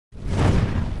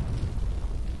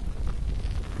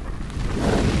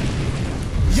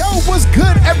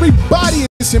good, everybody?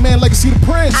 It's your man, Legacy the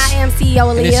Prince. I am CEO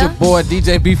AALIYAH. And it's your boy,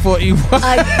 DJ B4EY.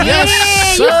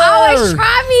 Yes, sir. You always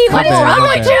try me. What is wrong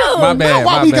with you? My bad.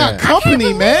 Why we got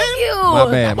company, man? My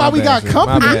bad. Why we got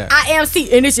company? I am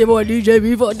C, and it's your boy DJ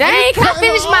B4EY. Dang, can I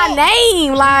finish my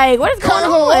name? Like, what is going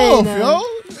on? Yo.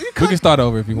 We can start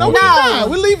over if you want. No,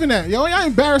 we're leaving that. Yo, y'all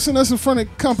embarrassing us in front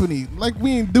of company. Like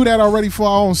we didn't do that already for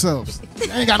our own selves.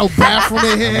 Ain't got no bathroom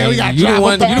in here. We got you the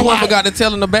one forgot to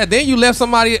tell them the back. Then you left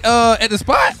somebody at the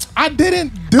spot. I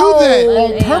didn't do that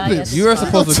on purpose. You were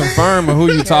supposed to confirm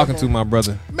who you talking to, my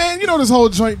brother. Man, you know this whole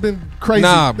joint been crazy.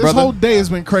 Nah, this brother. whole day has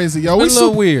been crazy, yo. It's a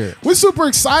little weird. We're super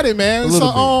excited, man.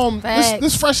 So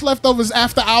this fresh leftovers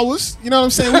after hours. You know what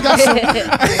I'm saying?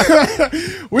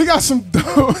 We got some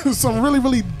some really,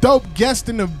 really dope guests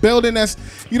in the building that's,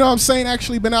 you know what I'm saying,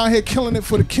 actually been out here killing it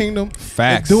for the kingdom.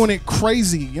 Facts. Doing it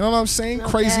crazy. You know what I'm saying?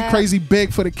 Crazy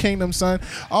big for the kingdom, son.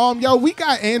 Yo, we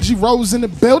got Angie Rose in the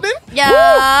building. Yo.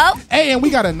 Woo! Hey, and we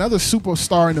got another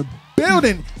superstar in the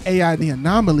building. AI the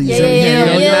Anomaly.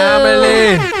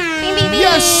 Anomaly.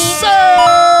 Yes,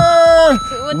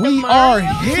 sir. We are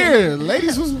here.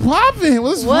 Ladies, what's popping?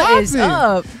 What's What is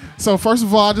up? So first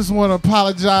of all, I just want to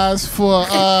apologize for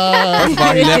First of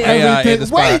all, he left AI at the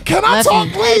spot. Wait, can I talk,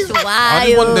 please? I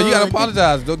just wanted to, you gotta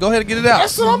apologize. Go ahead and get it out.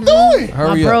 That's what I'm doing. Hurry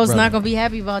My up, bro's brother. not gonna be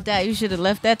happy about that. You should have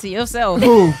left that to yourself.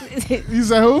 Who? You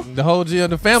said who? The whole G of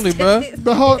the family, bro.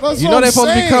 The whole. That's You what know I'm they supposed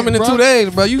to be saying, coming in bro. 2 days,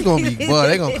 bro. You gonna be, boy,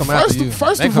 they gonna come after you.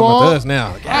 First they of coming all, to us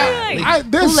now.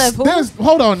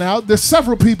 Hold on now. There's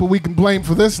several people we can blame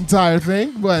for this entire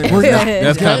thing, but we're not.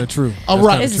 That's kind of true. All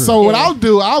right. So what I'll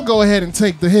do, I'll go ahead and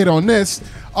take the hit on this.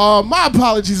 My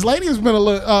apologies, lady. It's been a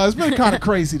little. It's been kind of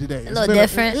crazy today. A little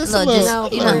different. It's a little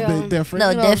bit different. A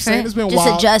little You know what I'm saying? different. It's been Just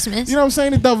wild. adjustments. You know what I'm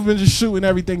saying? The devil been just shooting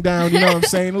everything down. You know what I'm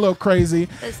saying? A little crazy.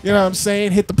 You know what I'm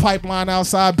saying? Hit the pipeline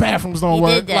outside. Bathrooms don't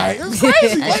work. Did that. Like, it's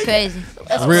crazy. That's crazy.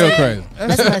 That's real crazy.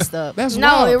 That's messed up. That's No,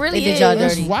 wild. it really They did is. y'all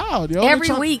That's dirty. wild, yo. Every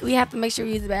week we have to make sure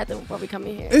we use the bathroom before we come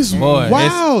in here. It's Boy,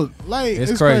 wild. Like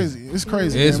it's it's crazy. crazy. It's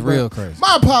crazy. It's man, real but crazy.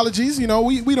 My apologies. You know,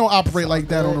 we don't operate like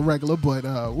that on a regular,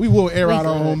 but we will air out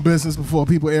our own business before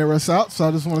people air us out. So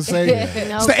I just want to say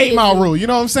it's the 8 Mile rule. You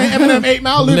know what I'm saying? Eminem 8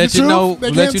 Mile. Live Let the you truth. know- They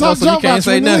let can't you talk know so you jump can't out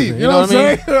say when they nothing. leave. You know what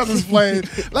I mean? I'm just playing.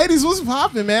 Ladies, what's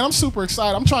popping, man? I'm super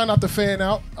excited. I'm trying not to fan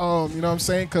out. You know what I'm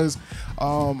saying? Because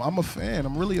I'm a fan.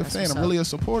 I'm really a fan. I'm really a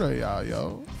supporter of y'all,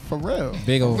 yo. For real.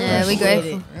 Big old Yeah, we grateful.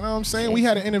 You know what I'm saying? We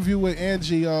had an interview with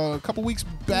Angie a couple weeks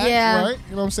back, Yeah. right?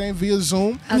 You know what I'm saying? Via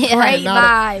Zoom. Yeah. Great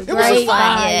vibe. It was a Great vibe.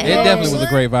 Yeah. It You know definitely what was I'm a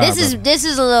great vibe. This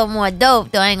is a little more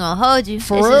dope though. I ain't gonna hold you.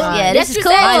 For This real? is, yeah, Yes, this you is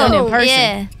cool. said in person.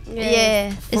 Yeah. Yeah.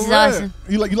 This is For real. awesome.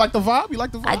 You like the vibe? You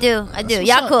like the vibe? I do. That's what's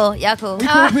Y'all up. cool. Y'all cool. We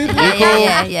cool people?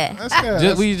 Yeah.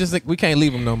 That's good. We can't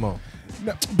leave them no more.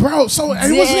 Bro, so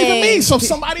it wasn't even me. So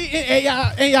somebody in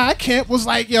AI camp was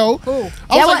like, yo.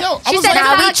 I was like, yo. I was like,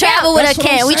 Nah, we travel with That's our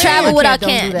what I'm camp. We saying. travel with our Don't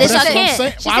do camp. that. This our That's what I'm camp.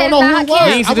 saying. She I said don't know who not it was. camp.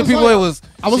 You ain't see I the was people like- it was.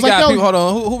 I was she like, got yo. people, hold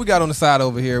on. Who we got on the side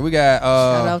over here? We got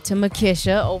Shout out to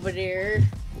Makisha over there.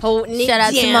 Holding it Shout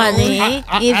out to down. Marlene.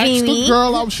 I You asked feel the me?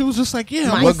 girl, she was just like,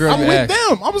 yeah, What girl I'm you with asked?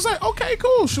 them. I was like, okay,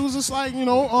 cool. She was just like, you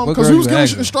know, What because girl we was you giving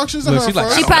asked? instructions to Look, her she like,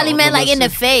 first. She I probably don't meant know, like in the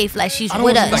listen. faith, like she's I don't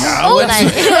with know, us. like, I Like,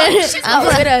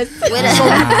 With us. with We us.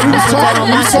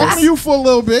 was talking to you for a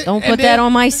little bit. Don't and put then that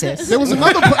on my sis. There was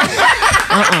another.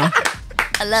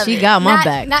 I love She it. got my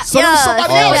back. So there was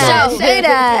somebody say else. that. Say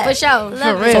that. For sure. Love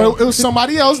For it. real. So it was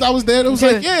somebody else that was there. That was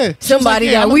like, yeah. She was Somebody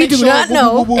like, yeah, that I'ma we make do sure- not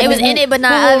know. They was in it but Who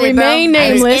not will of it, bro. remain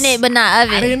They was nameless. in it but not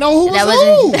of it. I didn't know who was That who.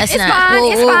 wasn't. That's It's not. fine.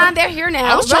 Woo, It's woo. fine. They're here now.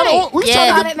 I was trying to. We was Yeah. trying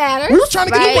All to that get. matters. We was trying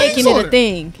to get Right. the Making wings it a ordered.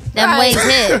 thing. Them Right. wings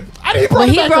hit. I didn't But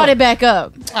he brought it back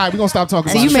up. All right, we're gonna stop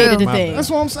talking So about you it. made it a My thing. That's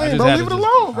what I'm I saying, just bro. had Leave it to just-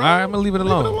 alone, bro. All right, I'm gonna leave it Leave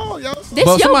it alone. alone, yo. This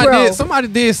But your bro. somebody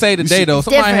did say today though.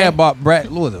 Somebody different. had bought what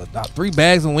was it, about 3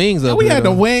 bags of wings up. We here, had the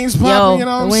though. wings popping, Yo, you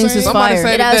know what the I'm wings saying? is Somebody fire.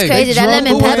 say That was today. crazy. That drunk. lemon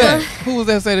Who was pepper. that? Who was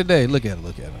that say today? Look at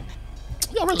him.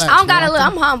 Yo, relax, I don't gotta man. look.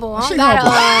 I'm humble. I She don't gotta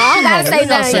humble. say You ain't gotta nothing.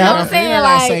 You know what I'm nothing. You saying? ain't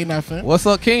gotta say Like, nothing. What's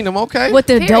up, Kingdom? Okay. With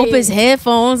the Period. dopest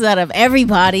headphones out of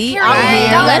everybody out Right. here.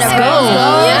 Don't Let's let go. it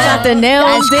go. Yeah. Got the nails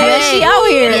That's there. great. She out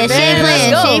here. Yeah, she ain't man. playing. Let's She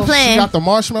ain't go. She playing. got the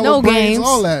marshmallow No brains, games.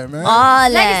 all that, man. All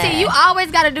Legacy, that. you always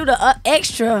gotta do the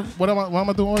extra. What am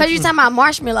I doing? Cause you talking about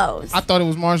marshmallows. I thought it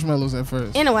was marshmallows at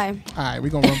first. Anyway. All right, we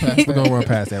gonna run past We're that. gonna run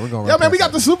past that. We're gonna. Yo, man, we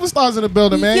got the superstars in the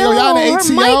building, man. Yo, Yo, y'all in the her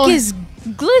ATL. mic is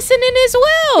glistening as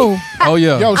well. Oh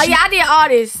yeah. Yo, Oh she- yeah, I did all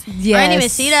this. Yes. I didn't even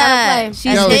see that. She's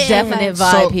She's Yo, the she- definite so,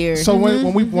 vibe here. So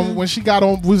when she got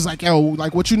on, we was like, yo,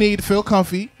 like what you need to feel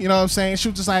comfy. You know what I'm saying? She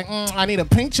was just like, I need a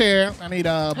pink chair. I need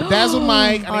a bedazzled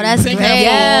mic. Oh, I need that's pink great.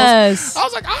 headphones. Yes. I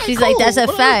was like, all right, She's cool. like, that's a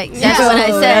Whatever. fact. That's Yeah. what I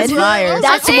said. That's fire.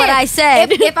 That's what I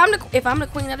said. If I'm the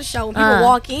queen of the show, and people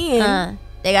walk in.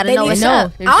 They gotta They know need what's to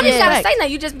up. I don't even gotta Respect. say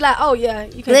nothing. You just be like, oh yeah,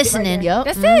 you can Listening. Yup.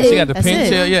 That's it. She got the That's pin it.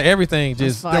 chair, yeah, everything.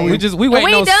 Just fire. we And waiting we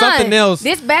on ain't done. something else.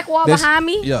 This back wall This- behind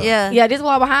me. Yeah. Yeah, this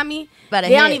wall behind me. About to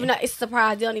They don't hit. even know. It's a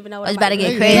surprise. They don't even know what It's I'm about to get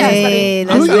doing. crazy. Yeah, Hey, I'm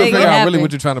let's trying to make it figure out really happen.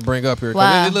 what you're trying to bring up here. 'Cause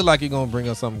Wow. it look like you're gonna bring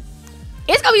us something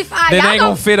it's gonna be fine. that Y'all ain't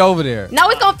gonna fit over there. No,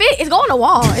 it's gonna fit. It's going on the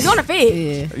wall. It's gonna fit.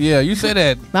 Yeah. Yeah, you said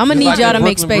that. But I'm gonna It's need like y'all the to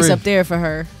make Brooklyn space Bridge. up there for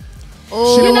her. She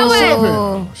didn't know want to sit up what?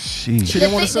 here. She Sheesh.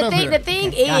 didn't want to sit up here. The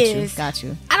thing Got you. is, Got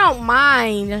you. I don't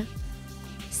mind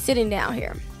sitting down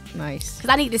here. Nice. Because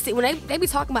I need to see when they be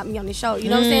talking about me on the show, you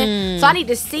know what I'm saying? So I need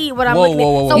to see what I'm Whoa, looking at.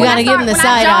 whoa, whoa, So whoa. when You I gotta give start, them the when I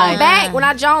side joan eye. back, when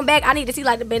I joan back, I need to see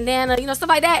like the bandana, you know, stuff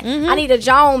like that. I need to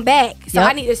joan back, so Yep.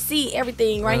 I need to see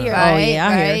everything right here. Oh, yeah, I hear.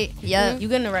 Right. Yep. You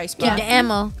get in the right Keep spot. the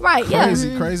ammo. Right? Yeah.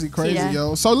 Crazy, that?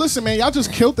 yo. So listen, man, y'all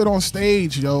just killed it on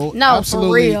stage, yo. No, for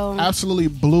absolutely, real. absolutely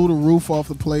blew the roof off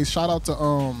the place. Shout out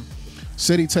to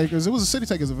City Takers. It was a City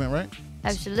Takers event, right?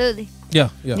 Absolutely. Yeah.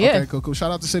 Yeah. Okay, cool.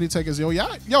 Shout out to City Takers, yo. Yo,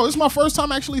 this is my first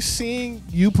time actually seeing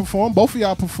you perform. Both of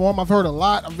y'all perform. I've heard a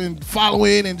lot. I've been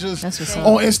following and just That's what's up.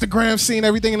 on Instagram seeing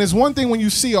everything. And it's one thing when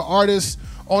you see an artist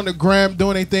on the gram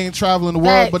doing their thing, traveling the world,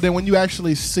 Facts. but then when you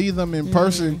actually see them in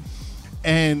person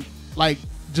and like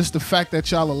just the fact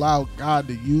that y'all allow God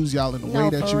to use y'all in the No, way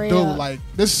that for you do, real. like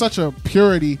there's such a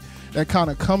purity that kind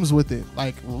of comes with it,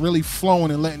 like really flowing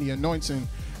and letting the anointing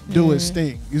do its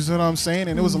thing. You see what I'm saying?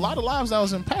 And there was a lot of lives that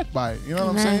was impacted by it. You know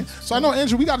what I'm Amen. saying? So I know,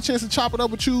 Andrew, we got a chance to chop it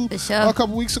up with you For sure. a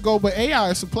couple weeks ago. But AI,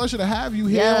 it's a pleasure to have you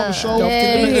here Yeah. on the show. Dope to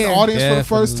be in the here. audience for the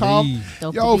first Definitely. time.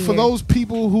 Dope to Yo, be for here. those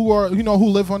people who are, who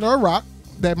live under a rock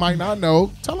that might not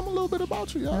know, tell them a little bit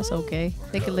about you, yo. That's okay.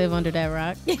 They could live under that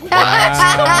rock.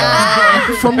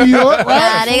 From New York, Nah,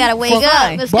 right? they gotta wake From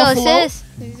up. Let's Buffalo. go, sis.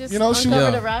 You know, she Uncover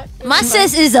Yeah. the rock. My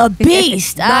sis is a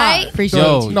beast, all right? Appreciate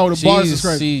Yo, you. No, the bars is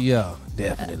crazy.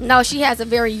 Definitely. No, she has a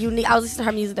very unique. I was listening to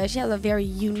her music today. She has a very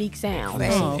unique sound.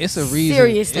 Oh. It's a reason.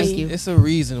 Seriously. It's a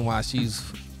reason why she's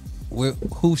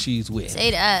who she's with.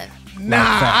 Say that. Nah,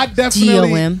 I fact. definitely.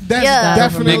 GOM. That's Yeah.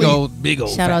 definitely. Big old.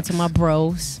 Shout out facts. to my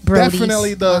bros. Brodies.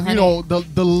 Definitely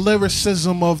the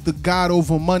lyricism of the God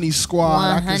Over Money squad.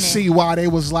 I can 100. see why they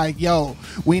was like, yo,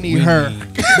 we need We her. need-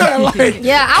 Like,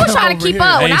 Yeah, I was come trying to over keep here.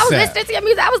 up. When I was ASAP. listening to your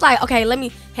music, I was like, okay, let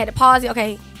me had to pause it.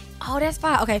 Okay, oh, that's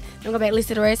fine. Okay, let me go back and listen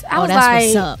to the rest. I Oh, was that's like,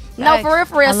 what's up. no, for real,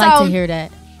 for real. I like So, to hear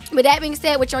that. with that being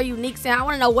said, with your unique sound, I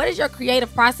want to know, what is your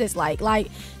creative process like? Like,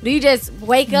 do you just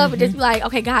wake up and just be like,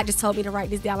 okay, God just told me to write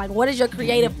this down? Like, what does your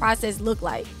creative process look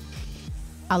like?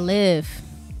 I live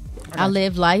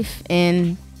life,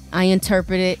 and I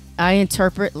interpret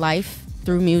life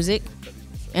through music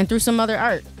and through some other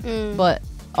art. But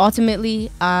ultimately,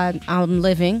 I'm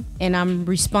living and I'm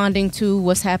responding to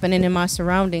what's happening in my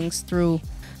surroundings through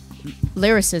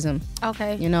lyricism,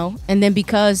 Okay. you know. And then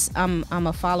because I'm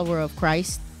a follower of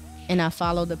Christ and I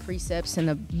follow the precepts and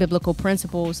the biblical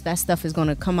principles, that stuff is going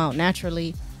to come out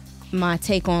naturally. My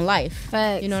take on life.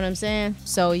 Facts. You know what I'm saying?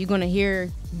 So you're gonna hear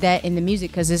that in the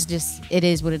music because it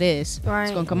is what it is. Right.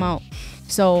 It's gonna come out.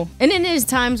 So, and then there's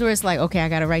times where it's like, okay, I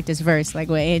gotta write this verse. Like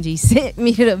when Angie sent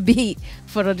me the beat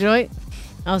for the joint,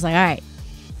 I was like, all right,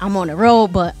 I'm on the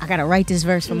road, but I gotta write this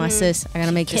verse for my sis. I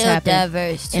gotta make this Killed happen. that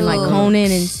verse, too. And like hone in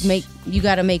and you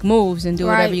gotta make moves and do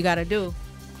whatever Right. you gotta do.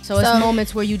 So it's So-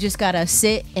 moments where you just gotta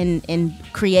sit and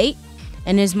create,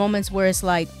 and there's moments where it's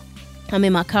like I'm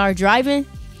in my car driving,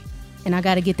 and I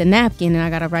gotta get the napkin and I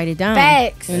gotta write it down.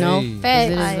 Facts. You know, Hey. 'Cause Facts.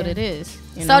 it is what it is.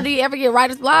 You So, know? do you ever get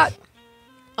writer's block?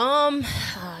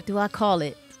 Do I call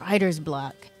it writer's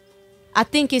block? I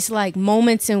think it's like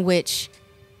moments in which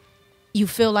you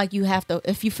feel like you have to.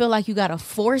 If you feel like you gotta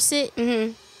force it,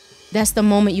 that's the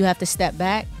moment you have to step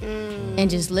back and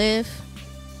just live,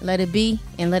 let it be,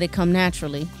 and let it come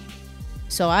naturally.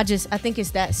 So I think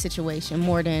it's that situation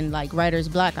more than like writer's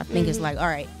block. I think it's like, all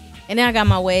right. And then I got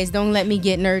my ways. Don't let me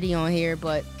get nerdy on here,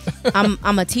 but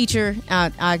I'm a teacher.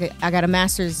 I got a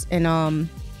master's in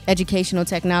educational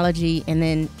technology and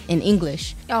then in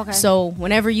English. Okay. So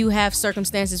whenever you have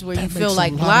circumstances where you That feel makes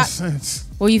like a lot of blocked, sense.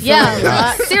 where you feel like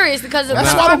Yeah, serious, because of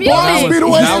That's the why the music. bars be the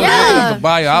way Now they Yeah. the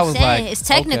bio, I was Saying, like, it's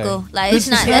technical. okay. Like it's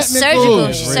not. That's technical.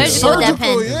 surgical. Yeah, Surgical with that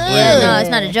pen. yeah. No, it's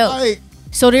not a joke. Like,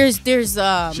 so there's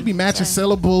should be matching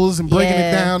syllables and breaking it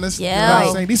Yeah. down. This, Yeah. you know what I'm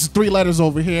Right. saying? These are 3 letters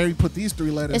over here. You put these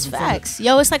 3 letters. it's in front of it. facts.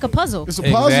 Yo, it's like a puzzle. It's a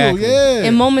puzzle, Exactly. yeah.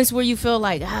 In moments where you feel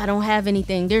like I don't have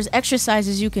anything, there's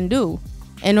exercises you can do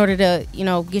in order to,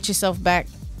 get yourself back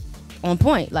on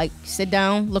point. Like sit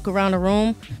down, look around the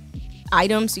room,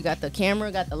 items. You got the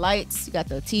camera, got the lights, you got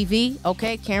the TV.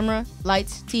 Okay, camera,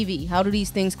 lights, TV. How do these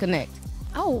things connect?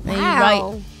 Oh, And you wow.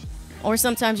 write. Or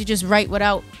sometimes you just write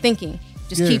without thinking.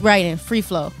 Just Yeah. keep writing, free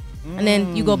flow. And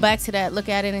then you go back to that, look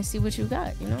at it, and see what you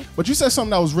got. You know. But you said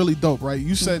something that was really dope, right?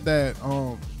 You said that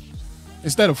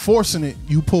instead of forcing it,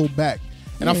 you pull back.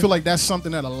 And I feel like that's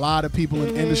something that a lot of people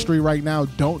in the industry right now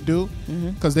don't do,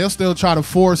 because they'll still try to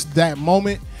force that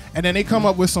moment, and then they come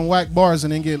up with some whack bars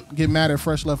and then get mad at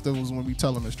Fresh Leftovers when we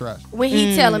tell them it's trash. When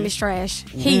he tell him it's trash,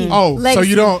 he Oh,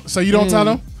 legacy. so you don't tell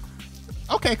them?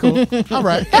 Okay, cool. All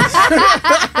right.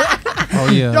 Oh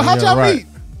yeah. Yo, how'd yeah, y'all right.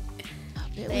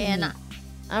 meet? Man,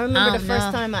 I remember the don't first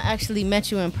know. time I actually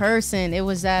met you in person. It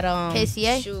was at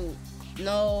KCA? Shoot.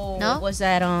 No. No? It was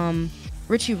at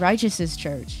Richie Righteous's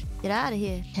church. get out of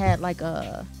here. Had like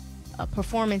a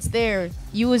performance there.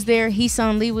 You was there.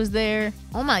 Heeson Lee was there.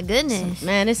 Oh my goodness.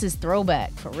 Man, this is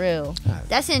throwback for real.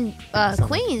 That's in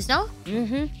Queens, no?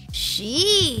 Mm-hmm.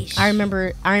 Sheesh. I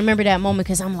remember that moment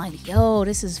because I'm like, yo,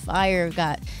 this is fire.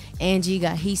 Got Angie,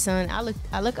 got Heeson.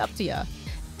 I look up to y'all.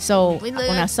 So when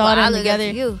I saw them together,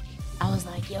 I was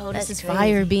like, yo, this That's is crazy.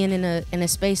 fire being in a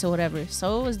space or whatever.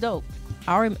 So it was dope.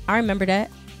 I remember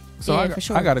that. So Yeah, for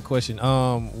sure. I got a question.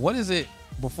 What is it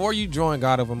before you joined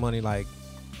God Over Money? Like,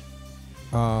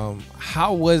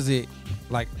 how was it?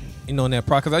 Like, in that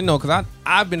process? Because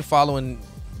I've been following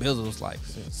Bizzles like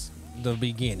since the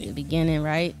beginning. The beginning,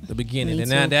 right? The beginning, Me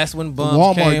and now too. that's when The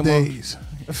Bumps Walmart came days.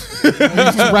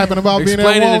 Rapping about being at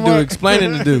explaining Walmart.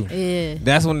 explaining to do. Yeah.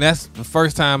 That's the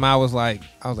first time I was like,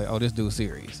 oh, this dude's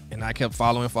serious. And I kept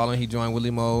following. He joined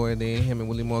Willie Moore, and then him and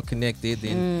Willie Moore connected,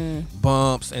 then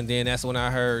Bumps, and then that's when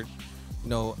I heard,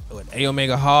 with A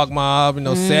Omega Hog Mob,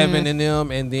 7 and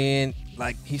them, and then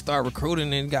like he started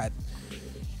recruiting and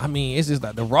it's just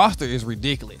like the roster is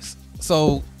ridiculous.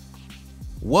 So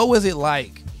what was it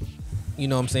like,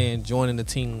 joining the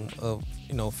team of,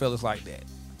 fellas like that?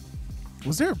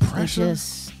 Was there pressure?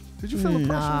 Did you feel the pressure?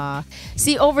 Nah.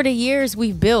 See, over the years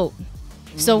we built.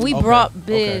 So we brought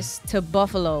Biz to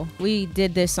Buffalo. We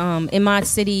did this in my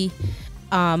city,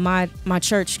 my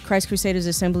church, Christ Crusaders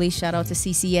Assembly. Shout out to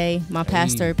CCA, my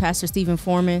pastor, Pastor Stephen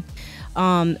Foreman.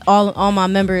 All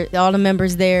the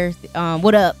members there.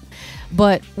 What up?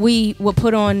 But we would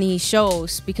put on these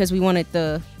shows because we wanted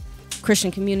the Christian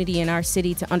community in our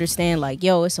city to understand, like,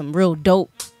 yo, it's some real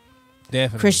dope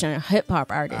Definitely. Christian hip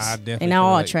hop artists. I definitely And not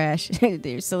all relate. trash.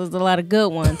 There's a lot of good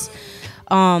ones.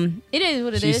 It is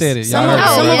what it is. She said it. Some Y'all of,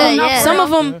 heard some it. of them, Yeah. some of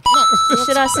them.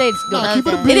 Should I say? Keep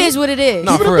it a It bean. is what it is.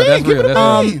 No, for real. That's real.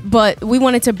 That's real. But we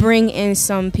wanted to bring in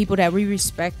some people that we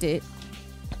respected.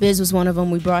 Biz was one of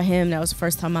them. We brought him. That was the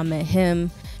first time I met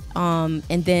him. And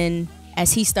then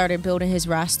as he started building his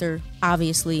roster,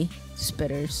 obviously,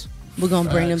 spitters. We're going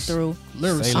to bring them Facts. through.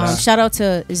 Lyrics. Shout out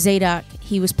to Zadok.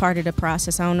 He was part of the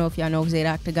process. I don't know if y'all know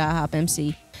Zadok, the God Hop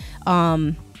MC.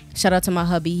 Shout out to my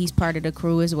hubby. He's part of the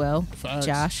crew as well. Facts.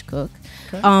 Josh Cook.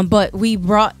 Okay. But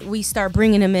we start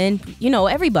bringing them in.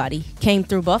 Everybody came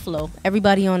through Buffalo.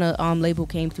 Everybody on a label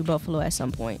came through Buffalo at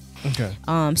some point. Okay.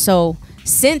 So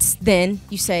since then,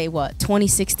 you say what,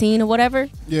 2016 or whatever?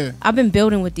 Yeah. I've been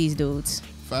building with these dudes.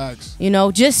 Facts.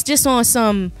 Just on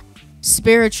some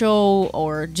spiritual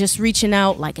or just reaching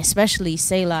out, like especially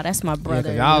Selah. That's my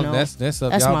brother. Y'all, you know? that's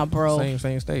up, That's y'all my bro.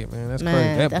 Same state, man. That's Man,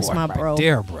 crazy. That that's boy my right bro.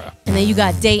 there, bro. And then you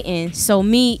got Dayton. So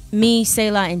me,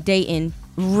 Selah, and Dayton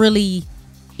really,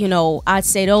 I'd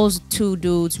say those two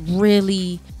dudes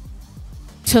really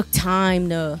took time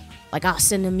to, like, I'll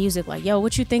send them music like, yo,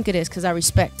 what you think of this? Because I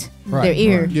respect their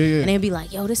ear. Right. Yeah. And they'd be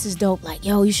like, yo, this is dope. Like,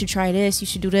 yo, you should try this. You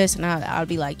should do this. And I'd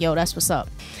be like, yo, that's what's up.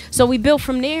 So we built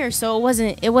from there. So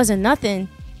it wasn't nothing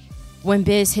when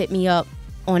Biz hit me up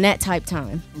on that type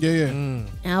time. Yeah. And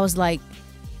I was like,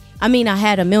 I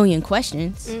had a million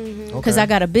questions because I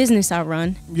got a business I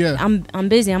run. Yeah. I'm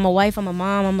busy. I'm a wife. I'm a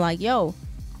mom. I'm like, yo,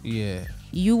 Yeah.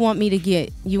 you want me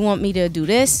to do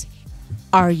this?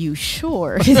 Are you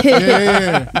sure?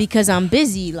 Yeah. Because I'm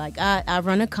busy. Like I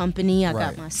run a company. I got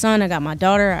Right. my son. I got my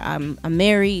daughter. I'm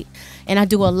married, and I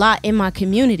do a lot in my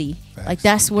community. Like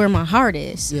that's where my heart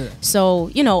is. Yeah.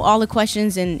 So all the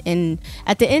questions and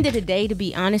at the end of the day, to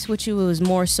be honest with you, it was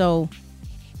more so.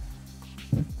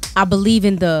 I believe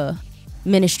in the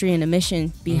ministry and the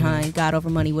mission behind God Over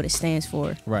Money, what it stands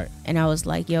for. Right. And I was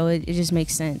like, yo, it just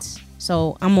makes sense.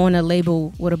 So I'm on a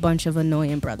label with a bunch of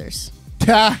annoying brothers.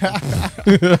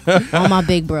 All my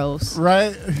big bros.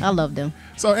 Right. I love them.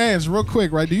 So, Ange, real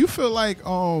quick, right? Do you feel like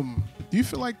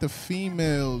the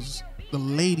females, the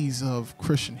ladies of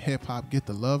Christian hip hop, get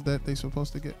the love that they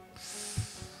supposed to get?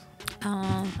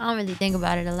 I don't really think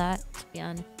about it a lot, to be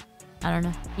honest. I don't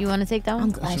know. You want to take that one?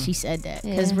 I'm glad she said that.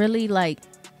 Because Yeah. really, like,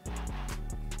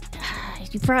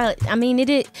 you probably, it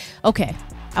is. Okay,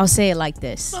 I'll say it like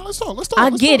this. No, let's talk. I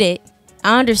get it.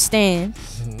 I understand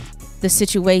the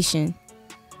situation.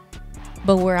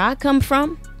 But where I come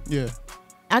from, Yeah.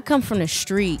 I come from the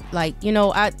street. Like, you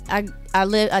know, I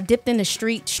dipped in the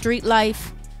street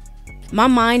life. My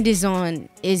mind is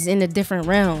in a different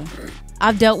realm.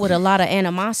 I've dealt with a lot of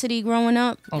animosity growing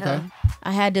up. Okay.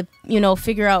 I had to, you know,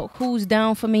 figure out who's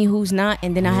down for me, who's not,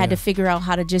 and then I had to figure out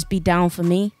how to just be down for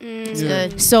me.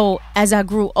 Good. So as I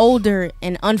grew older,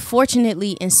 and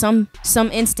unfortunately, in some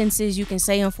instances, you can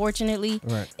say unfortunately,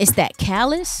 it's that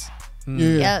callous.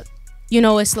 Yeah. Yep. You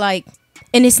know, it's like,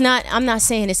 and it's not, I'm not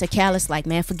saying it's a callous like,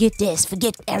 man, forget this,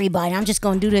 forget everybody, I'm just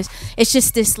gonna do this. It's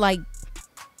just this like,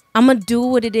 I'm gonna do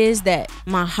what it is that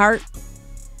my heart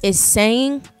is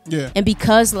saying. Yeah. And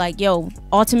because like, yo,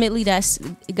 ultimately that's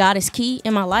God is key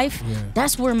in my life. Yeah.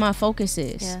 That's where my focus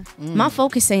is. Yeah. My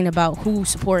focus ain't about who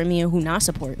supporting me and who not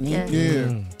supporting me.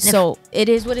 Yeah. So it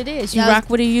is what it is. You rock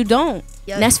with it, you don't.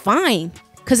 And that's fine.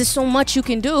 Cause there's so much you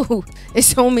can do. There's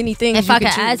so many things. If I could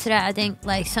add to that, I think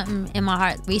like something in my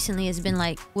heart recently has been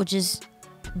like, well, just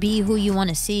be who you want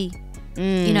to see.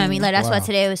 You know what I mean? Like that's why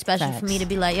today it was special for me to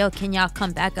be like, yo, can y'all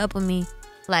come back up with me?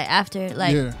 Like after,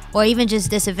 like, or even just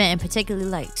this event in particular,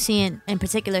 like seeing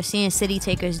city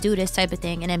takers do this type of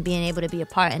thing, and then being able to be a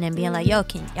part, and then being like, yo,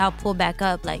 can y'all pull back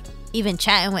up? Like even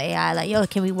chatting with AI, like, yo,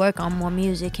 can we work on more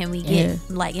music? Can we get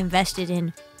like invested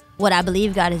in what I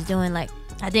believe God is doing? Like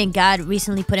I think God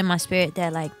recently put in my spirit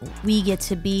that like we get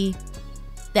to be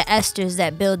the Esthers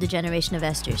that build the generation of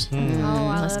Esthers.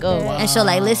 Let's go. Wow. And so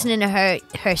like listening to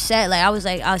her set, like I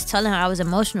was telling her I was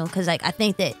emotional because like I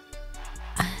think that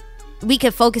we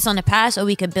could focus on the past or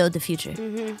we could build the future.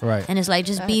 Right. And it's like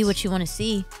just be what you want to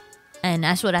see. And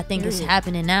that's what I think is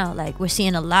happening now. Like we're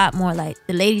seeing a lot more. Like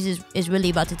the ladies is really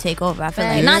about to take over. I feel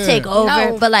like not take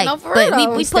over, but like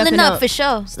we pulling up for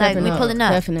sure. Like we pulling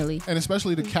up definitely. And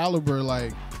especially the caliber,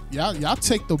 like y'all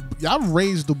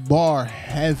raise the bar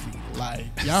heavy. Like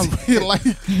y'all like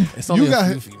it's only a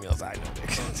few females I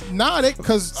know. Nah,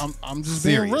 because I'm just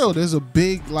being real. There's a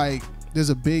big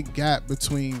gap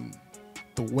between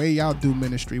the way y'all do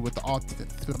ministry with the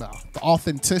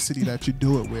authenticity that you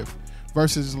do it with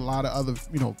versus a lot of other,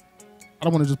 you know, I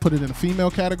don't want to just put it in a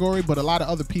female category, but a lot of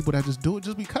other people that just do it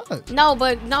just because. No,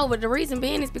 but the reason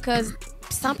being is because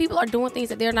some people are doing things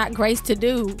that they're not graced to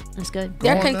do. That's good.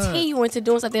 They're continuing to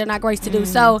do something they're not graced to do.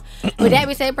 So with that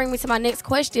being said, bring me to my next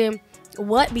question.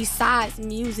 What besides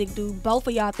music do both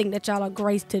of y'all think that y'all are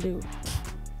graced to do?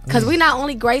 Because we not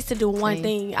only graced to do one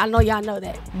thing. I know y'all know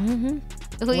that.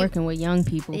 Working with young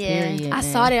people, period. I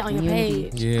saw that on your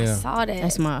page. Yeah. I saw that.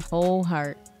 That's my whole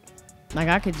heart. Like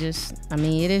I could just, I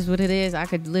mean, it is what it is. I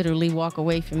could literally walk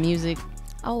away from music.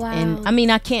 Oh, wow. And I mean,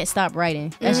 I can't stop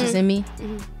writing. That's just in me.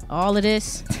 All of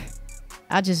this,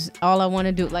 all I want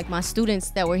to do, like my students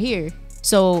that were here.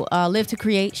 So Live to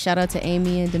Create, shout out to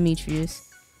Amy and Demetrius.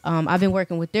 I've been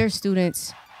working with their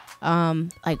students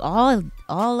like all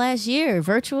last year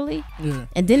virtually. Yeah.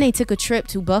 And then they took a trip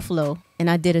to Buffalo and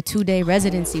I did a 2-day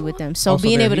residency with them. So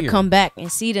being able to come back and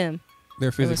see them.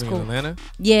 They're physically in Atlanta?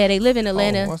 Yeah, they live in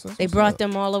Atlanta. They brought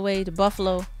them all the way to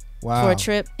Buffalo for a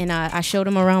trip, and I showed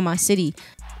them around my city.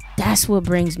 That's what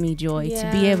brings me joy, to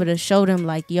be able to show them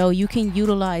like, yo, you can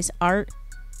utilize art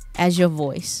as your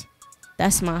voice.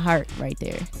 That's my heart right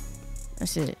there.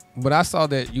 That's it. But I saw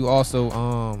that you also,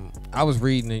 I was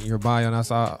reading in your bio, and I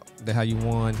saw that how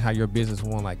your business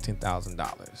won like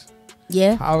 $10,000.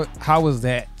 Yeah. How was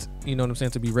that, you know what I'm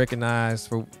saying, to be recognized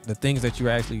for the things that you're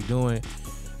actually doing?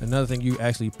 Another thing, you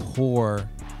actually pour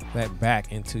that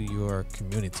back into your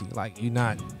community. Like you're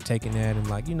not taking that and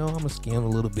like, you know, I'm gonna skim a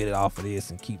little bit off of this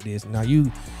and keep this. Now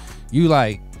you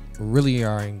like really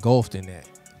are engulfed in that.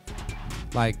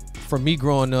 Like for me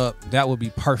growing up, that would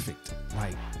be perfect.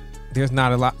 Like there's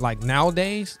not a lot, like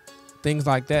nowadays, things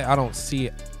like that, I don't see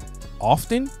it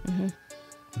often.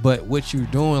 But what you're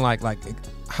doing, like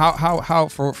how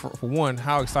for one,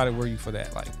 how excited were you for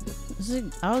that? Like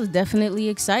I was definitely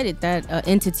excited that an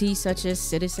entity such as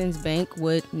Citizens Bank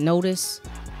would notice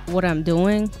what I'm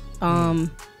doing and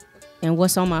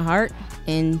what's on my heart,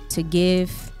 and to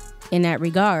give in that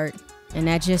regard. And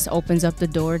that just opens up the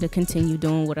door to continue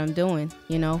doing what I'm doing,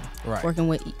 you know, working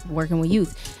with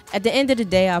youth. At the end of the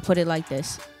day, I'll put it like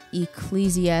this.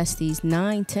 Ecclesiastes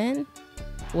 9:10,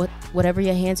 whatever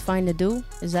your hands find to do,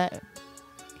 is that,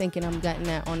 thinking I'm hitting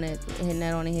that on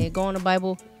the head. Go on the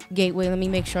Bible Gateway. Let me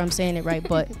make sure I'm saying it right.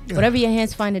 But whatever your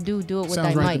hands find to do it with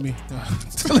thy might.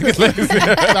 Sounds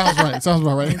right. Sounds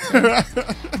about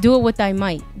right. Do it with thy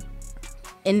might.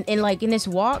 And like in this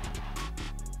walk,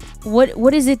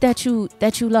 what is it that you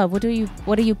love? What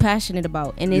are you passionate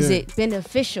about? And is it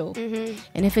beneficial?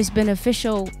 And if it's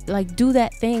beneficial, like do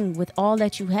that thing with all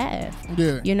that you have.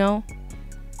 Yeah. You know?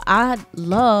 I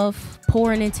love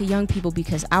pouring into young people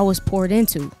because I was poured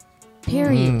into.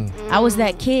 Period. I was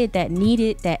that kid that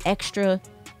needed that extra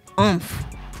oomph,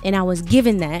 and I was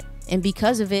given that, and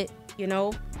because of it, you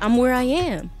know, I'm where I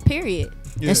am. Period.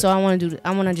 Yeah. And so I want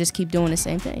to just keep doing the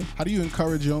same thing. How do you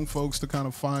encourage young folks to kind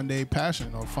of find a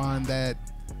passion or find that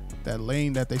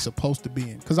lane that they supposed to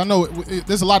be in? Because I know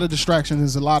there's a lot of distractions.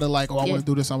 There's a lot of like, oh, I want to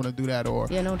do this, I want to do that, or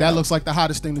that looks like the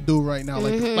hottest thing to do right now,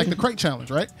 like the crate challenge,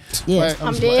 right? Yeah, right?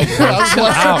 I'm dead.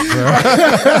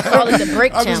 Call it the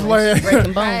brick challenge,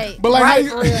 breaking bones. Right. But like,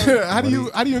 Right, how do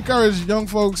you encourage young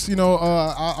folks? You know,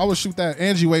 I would shoot that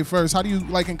Angie way first. How do you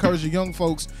like encourage the young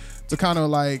folks to kind of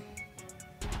like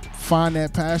find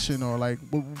that passion, or like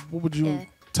what would you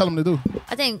tell them to do?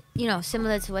 I think, you know,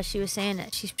 similar to what she was saying,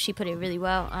 that she put it really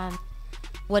well.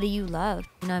 What do you love?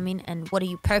 You know what I mean? And what are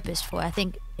you purposed for? I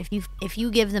think if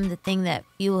you give them the thing that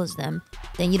fuels them,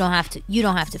 then you don't have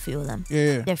to fuel them.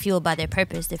 Yeah. They're fueled by their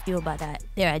purpose. They're fueled by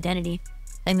their identity.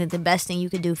 I think that the best thing you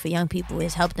could do for young people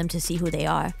is help them to see who they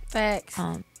are. Facts.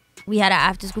 We had an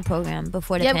after school program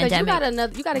before the pandemic.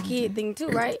 Because you got a kid thing too,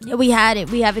 right? Yeah, we had it.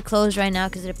 We have it closed right now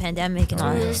because of the pandemic and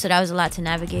all that. So that was a lot to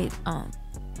navigate.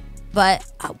 But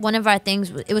one of our things,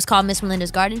 it was called Miss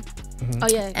Melinda's Garden. Oh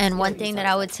yeah. And one thing that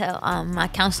I would tell my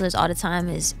counselors all the time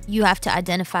is you have to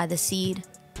identify the seed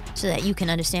so that you can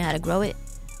understand how to grow it.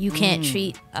 You can't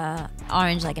treat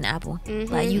orange like an apple.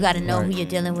 Like, you got to know who you're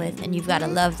dealing with, and you've got to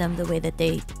love them the way that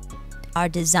they are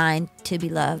designed to be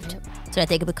loved, so that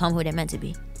they can become who they're meant to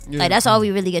be. Yeah. Like, that's all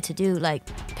we really get to do. Like,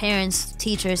 parents,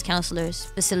 teachers, counselors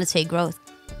facilitate growth,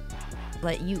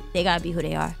 but they gotta be who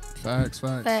they are. Facts.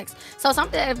 So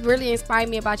something that really inspired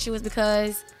me about you is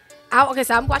because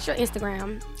so I'm watching your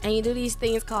Instagram, and you do these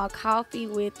things called Coffee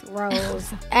with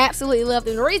Rose. Absolutely love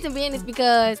them. The reason being is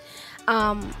because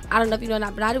I don't know if you know or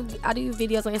not, but I do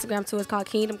videos on Instagram too. It's called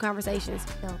Kingdom Conversations.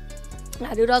 So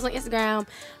I do those on Instagram,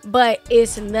 but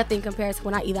it's nothing compared to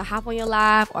when I either hop on your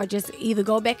live or just either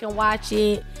go back and watch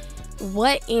it.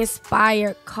 What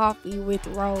inspired Coffee with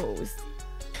Rose?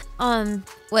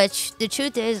 Which the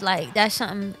truth is, like, that's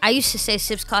something I used to say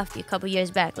sips coffee a couple years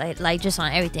back, like just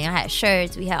on everything. I had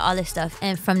shirts, we had all this stuff,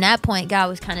 and from that point, God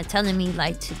was kind of telling me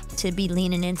like to be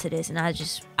leaning into this, and I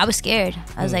was scared.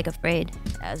 I was like afraid.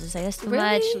 I was just like, that's too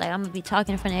much. Like, I'm gonna be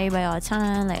talking in front of everybody all the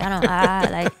time. Like, I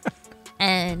don't like.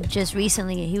 And just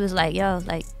recently, he was like, yo,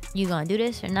 like, you gonna do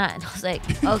this or not? And I was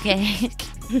like, okay.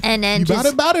 And then you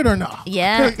about it or not?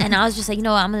 Yeah. And I was just like, you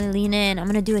know what, I'm gonna lean in. I'm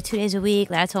gonna do it 2 days a week.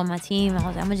 Like, I told my team, I was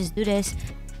like, I'm gonna just do this.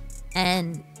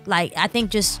 And like, I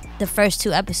think just the first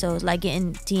 2 episodes, like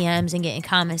getting DMs and getting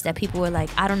comments that people were like,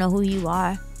 I don't know who you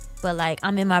are, but like,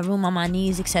 I'm in my room on my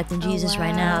knees accepting Jesus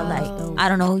right now. Like, I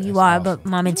don't know who you are, but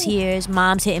I'm in tears.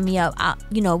 Mom's hitting me up.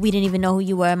 We didn't even know who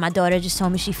you were. My daughter just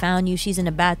told me she found you. She's in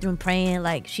the bathroom praying.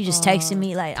 Like, she just texted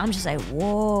me. Like, I'm just like,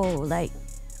 whoa. Like,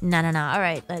 nah. All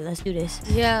right, like, let's do this.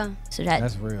 Yeah. So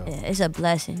that's real. Yeah, it's a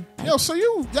blessing. Like, yo, so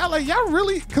y'all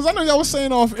really, because I know y'all was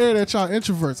saying off air that y'all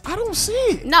introverts. I don't see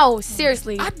it. No,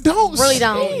 seriously. I don't really see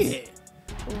don't. it.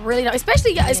 Really don't.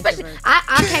 Especially I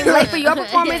can't relate for your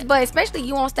performance, but especially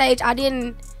you on stage,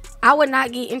 I would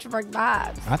not get introvert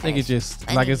vibes. I think it's just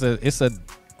like it's a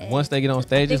once they get on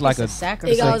stage, it's like a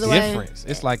sacrifice. It goes away. difference.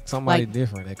 It's like somebody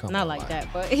different that comes. Not like that,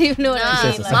 but you know what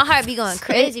I mean. Like, my heart be going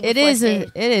crazy. It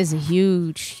is a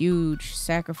huge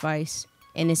sacrifice,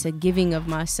 and it's a giving of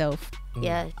myself.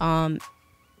 Yeah.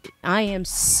 I am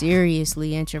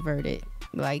seriously introverted,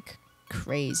 like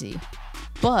crazy,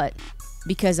 but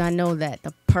because I know that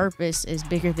the purpose is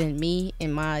bigger than me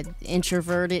and my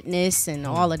introvertedness and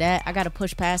all of that, I got to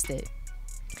push past it.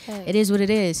 Okay. It is what it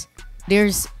is.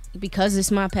 Because it's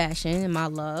my passion and my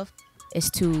love is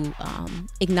to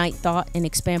ignite thought and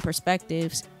expand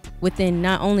perspectives within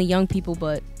not only young people,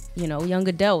 but, young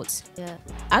adults. Yeah.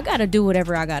 I got to do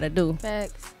whatever I got to do.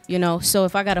 Facts. So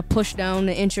if I got to push down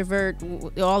the introvert,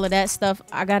 all of that stuff,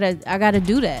 I gotta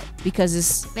do that because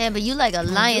it's... Man, but you like a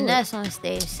lioness on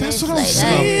stage. That's what I'm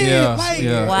saying.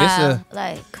 Yeah. Wow.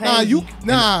 Like, crazy.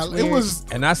 It was...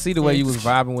 And I see the way you was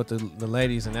vibing with the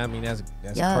ladies, and I mean, that's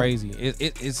crazy.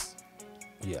 It's...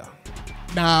 Yeah.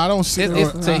 Nah, I don't see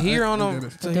it. To hear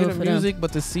the music,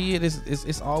 but to see it,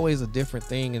 it's always a different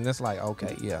thing, and that's like,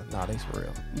 okay, yeah, that's for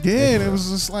real. Yeah, and it was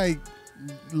just like,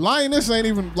 Lioness ain't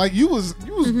even like you was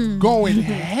going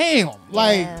ham.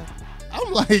 Like,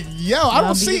 I'm like, yo, I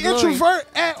don't see introvert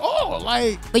at all.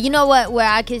 Like, but you know what? Where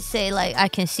I could say, like, I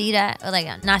can see that, or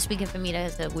like, not speaking for me,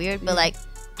 that's weird, but like,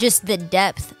 just the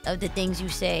depth of the things you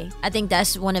say. I think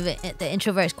that's one of the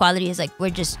introvert's quality is like,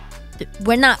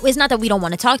 it's not that we don't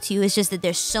want to talk to you, it's just that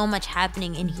there's so much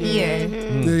happening in here.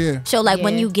 Yeah. So like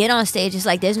when you get on stage, it's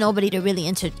like there's nobody to really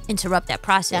interrupt that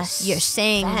process. You're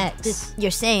saying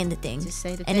the thing, Just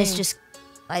say the and thing. it's just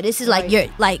Like this is like you're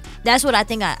like that's what I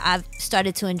think I've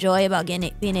started to enjoy about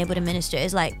being able to minister.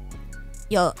 Is like,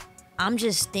 yo, I'm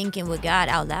just thinking with God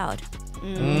out loud.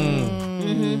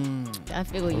 I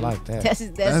feel you. like that. That's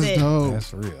it. dope.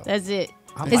 That's real. That's it.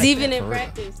 I Because like even that in for real.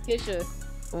 practice,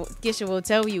 Kisha will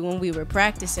tell you when we were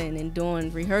practicing and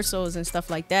doing rehearsals and stuff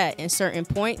like that. In certain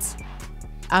points,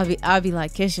 I'll be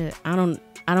like, Kisha, I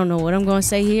don't know what I'm gonna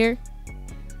say here,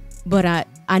 but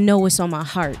I know what's on my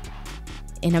heart,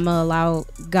 and I'm gonna allow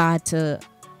God to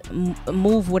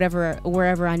move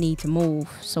wherever I need to move.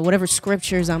 So whatever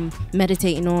scriptures I'm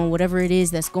meditating on, whatever it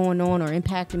is that's going on or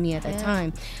impacting me at that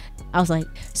time, I was like,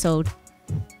 so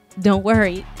don't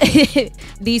worry,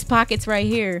 these pockets right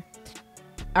here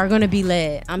are gonna be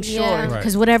led, I'm sure,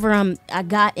 because whatever I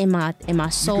got in my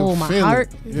soul, my heart,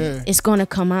 it's gonna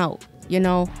come out, you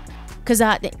know. Because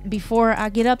before I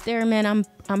get up there, man,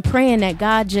 I'm praying that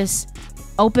God just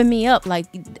open me up. Like,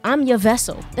 I'm your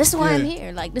vessel. This is why I'm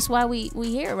here. Like, this is why we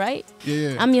here, right?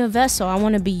 Yeah. I'm your vessel. I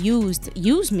want to be used.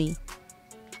 Use me.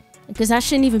 Because I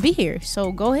shouldn't even be here.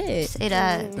 So go ahead. Say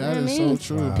that. That is so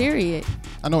true. Wow. Period.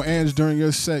 I know, Ange, during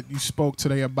your set, you spoke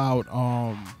today about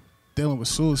dealing with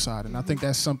suicide, and I think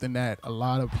that's something that a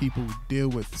lot of people deal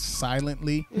with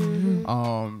silently.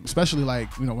 Especially like,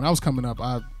 you know, when I was coming up,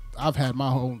 I've had my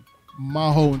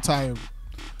whole entire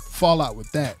fallout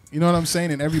with that, you know what I'm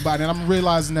saying, and everybody, and I'm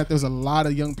realizing that there's a lot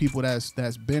of young people that's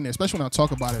been there, especially when I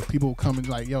talk about it. People come and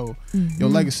like, yo, your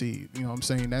legacy, you know what I'm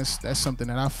saying, that's something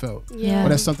that I felt, or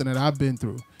that's something that I've been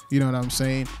through, you know what I'm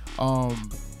saying.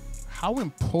 How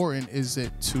important is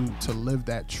it to live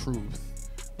that truth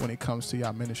when it comes to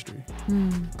your ministry?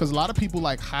 Because a lot of people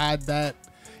like hide that,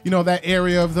 you know, that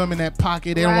area of them in that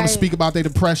pocket. They don't want to speak about their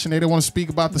depression. They don't want to speak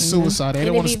about the suicide. They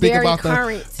don't want to speak about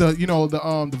the you know,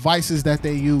 the vices that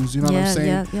they use. You know what I'm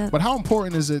saying? But how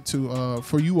important is it to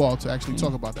for you all to actually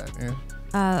talk about that? Yeah.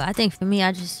 I think for me,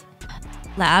 I just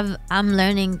like I'm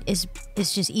learning. It's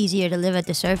just easier to live at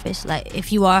the surface. Like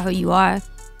if you are who you are,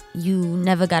 you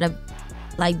never gotta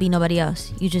like be nobody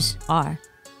else. You just are.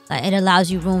 Like it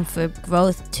allows you room for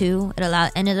growth too. It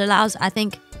allows. I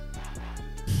think.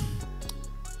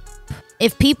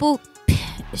 If people,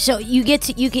 so you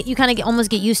kind of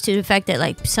almost get used to the fact that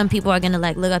like some people are gonna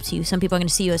like look up to you, some people are gonna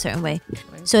see you a certain way.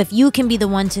 So if you can be the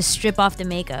one to strip off the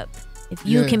makeup, if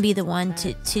you can be the one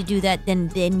to do that,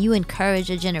 then you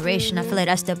encourage a generation. I feel like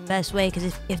that's the best way,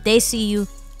 because if they see you,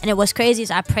 and what's crazy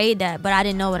is I prayed that, but I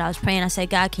didn't know what I was praying. I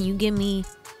said, God, can you give me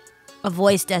a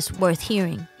voice that's worth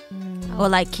hearing? Or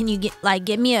like, can you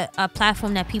give me a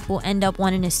platform that people end up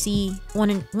wanting to see,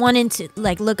 wanting to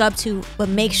like look up to, but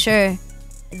make sure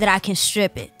that I can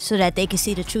strip it so that they can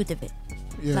see the truth of it.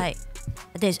 Like,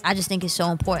 I just think it's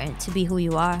so important to be who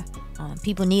you are.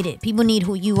 People need it. People need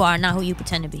who you are, not who you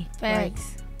pretend to be.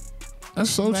 Facts. That's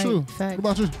so true. What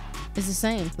about you? It's the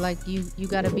same. Like you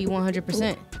got to be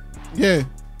 100%. Yeah.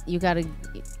 You got to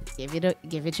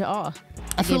give it your all.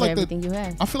 I feel like everything you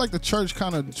have. I feel like the church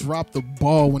kind of dropped the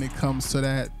ball when it comes to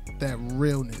that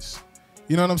realness.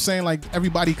 You know what I'm saying? Like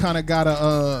everybody kind of got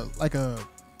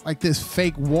like this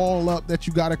fake wall up that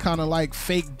you gotta kind of like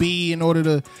fake be in order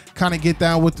to kind of get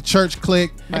down with the church clique.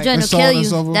 That joint will kill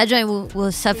you. That joint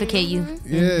will suffocate you.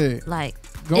 Yeah. Like,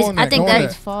 I think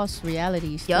that's false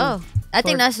realities. Yo, I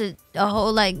think that's a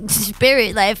whole like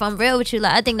spirit. Like, if I'm real with you,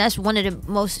 like I think that's one of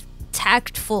the most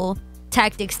tactful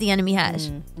tactics the enemy has.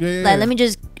 Like, let me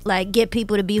just like get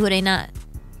people to be who they not.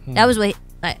 That was what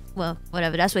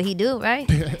whatever. That's what he do, right?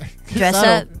 Dress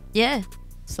up. Yeah.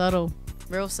 Subtle.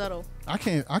 Real subtle. I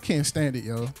can't stand it,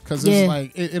 yo, because it's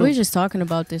like we were just talking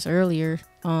about this earlier,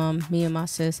 me and my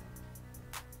sis.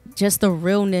 Just the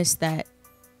realness that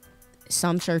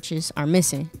some churches are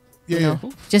missing. You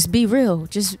know? Just be real.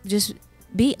 Just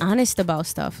be honest about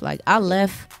stuff. Like I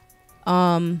left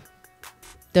the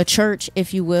church,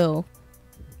 if you will,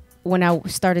 when I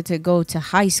started to go to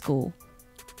high school,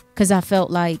 because I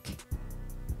felt like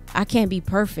I can't be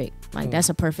perfect. Like that's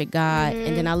a perfect God.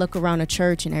 And then I look around the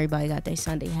church and everybody got their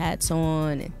Sunday hats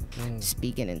on and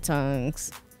speaking in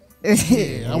tongues.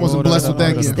 I wasn't blessed with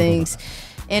that gift. Things.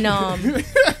 And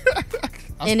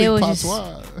and it was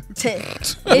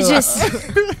just it's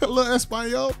just little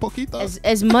Espanol, poquito.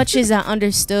 As much as I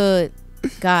understood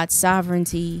God's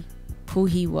sovereignty, who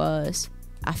he was,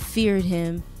 I feared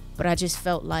him, but I just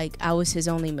felt like I was his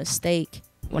only mistake.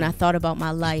 When I thought about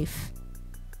my life,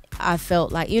 I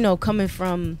felt like, you know, coming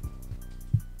from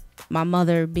my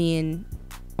mother being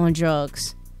on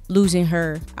drugs, losing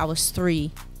her, I was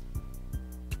 3.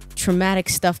 Traumatic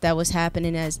stuff that was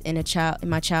happening in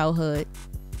my childhood,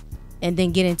 and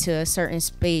then get into a certain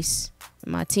space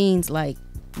in my teens, like,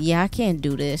 I can't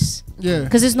do this. Yeah.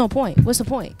 Because there's no point. What's the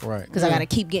point? Right. Because I got to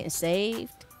keep getting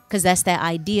saved. because that's that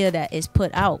idea that is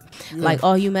put out. Like,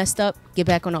 oh, you messed up, get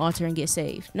back on the altar and get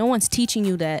saved. No one's teaching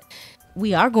you that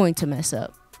we are going to mess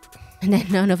up and that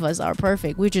none of us are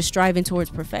perfect. We're just striving towards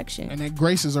perfection. And that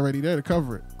grace is already there to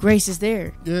cover it. Grace is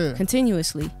there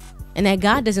continuously. And that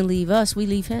God doesn't leave us, we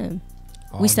leave him.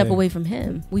 We step away from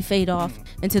him. We fade off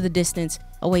into the distance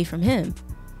away from him.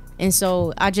 And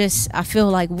so I feel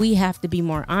like we have to be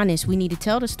more honest. We need to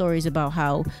tell the stories about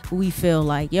how we feel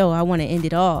like, yo, I want to end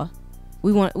it all.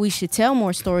 We should tell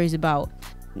more stories about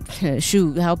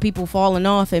how people falling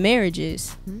off in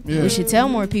marriages. We should tell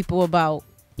more people about,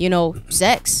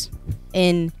 sex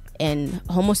and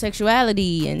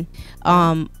homosexuality and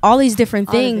all these different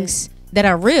things that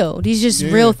are real. These just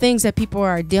real things that people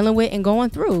are dealing with and going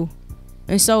through.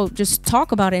 And so just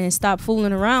talk about it and stop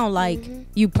fooling around like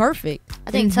you perfect.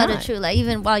 I think tell the truth. Like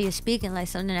even while you're speaking, like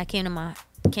something that came to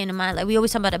mind. Like we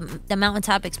always talk about the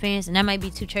mountaintop experience, and that might be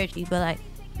too churchy, but like,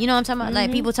 you know what I'm talking about?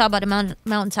 Like people talk about the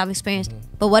mountaintop experience,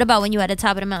 but what about when you at the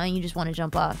top of the mountain and you just want to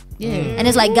jump off? And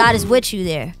it's like God is with you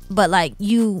there, but like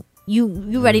you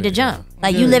ready to jump.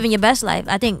 Like you living your best life.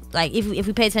 I think like if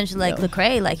we pay attention to like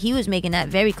Lecrae, like he was making that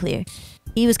very clear.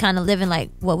 He was kind of living like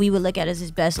what we would look at as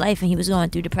his best life, and he was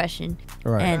going through depression.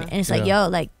 Right. And it's like, yo,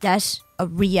 like that's a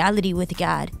reality with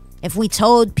God. If we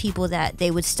told people that, they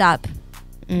would stop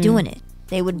doing it.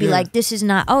 They would be like, this is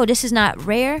not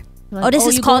rare. Like, this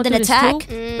is called an attack.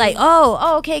 Like,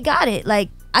 okay, got it. Like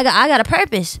I got a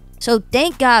purpose. So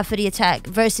thank God for the attack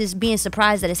versus being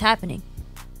surprised that it's happening.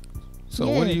 So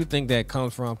what do you think that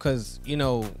comes from? Because,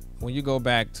 when you go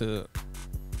back to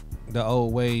the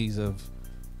old ways of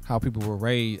how people are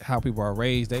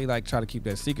raised, they like try to keep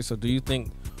that secret. So do you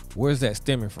think, where's that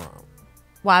stemming from?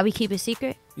 Why we keep it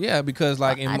secret? Yeah, because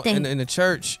like in the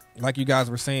church, like you guys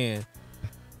were saying,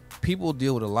 people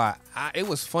deal with a lot. It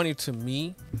was funny to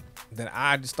me that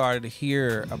I just started to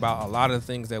hear about a lot of the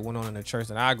things that went on in the church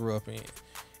that I grew up in.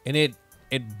 And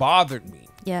it bothered me.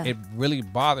 Yeah. It really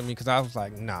bothered me because I was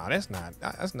like, nah, that's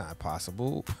not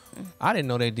possible. I didn't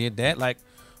know they did that. Like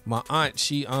my aunt,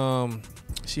 she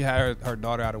had her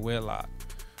daughter out of wedlock.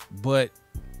 But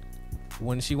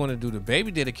when she wanted to do the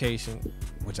baby dedication,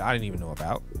 which I didn't even know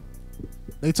about,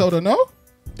 they told her no?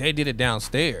 They did it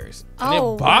downstairs. And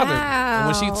it bothered me. And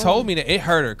when she told me that, it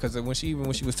hurt her because when she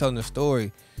was telling the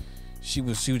story, she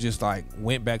just like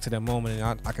went back to that moment,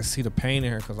 and I could see the pain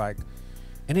in her because like,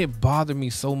 and it bothered me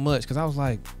so much because I was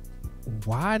like,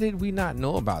 why did we not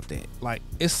know about that? Like,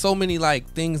 it's so many like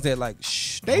things that like,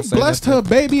 they blessed her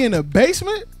baby in the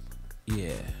basement.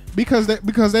 Yeah, because they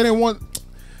didn't want.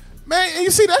 Man, and you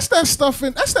see, that's that stuff,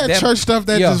 that's that church stuff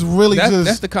that just really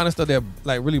that's the kind of stuff that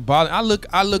like really bothers. I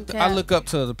look up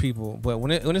to the people, but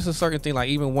when it's a certain thing, like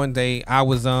even one day I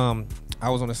was on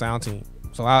the sound team,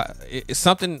 so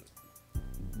something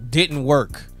didn't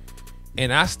work.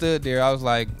 And I stood there. I was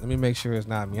like, let me make sure it's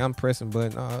not me. I'm pressing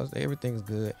buttons. Oh, everything's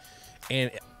good.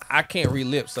 And I can't read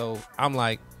lips. So I'm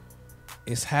like,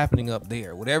 it's happening up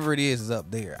there. Whatever it is up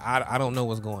there. I don't know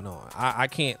what's going on. I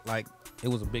can't, like, it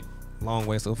was a big, long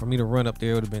way. So for me to run up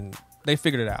there, it would have been, they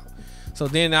figured it out. So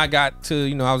then I got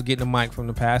to, I was getting a mic from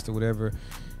the pastor, whatever.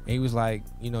 And he was like,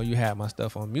 you had my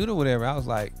stuff on mute or whatever. I was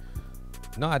like,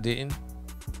 no, I didn't.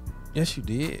 Yes, you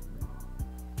did.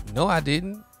 No, I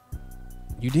didn't.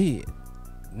 You did.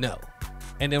 No.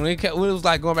 And then when it was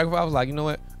like going back and forth, I was like, you know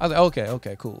what? I was like,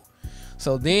 okay, cool.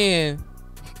 So then,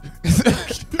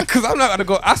 because I'm not going to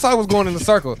go, I saw it was going in a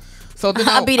circle. So then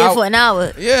I'll be there for an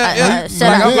hour. Yeah.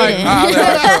 I'm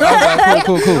like,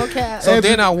 cool. Okay. So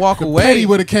then I walk away. Petty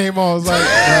would have came on. I was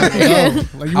like, no.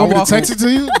 Like, you want me to text it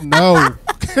to you? No.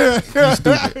 You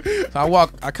stupid. So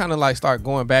I kind of like start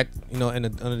going back, and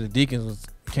under the deacons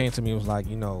came to me and was like,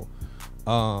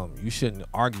 you shouldn't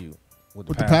argue with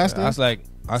the pastor.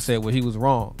 I said, well, he was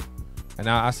wrong. And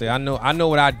I said, I know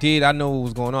what I did. I know what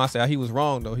was going on. I said, he was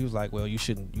wrong though. He was like, well, you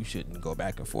shouldn't go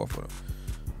back and forth with him.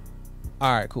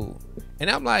 All right, cool.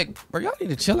 And I'm like, bro, y'all need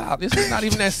to chill out. This is not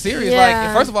even that serious. Yeah.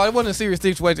 Like, first of all, it wasn't a serious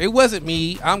situation. It wasn't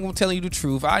me. I'm telling you the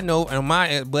truth. I know,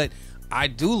 but I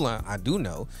do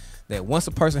know that once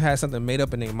a person has something made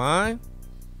up in their mind,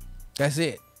 that's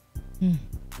it.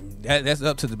 That's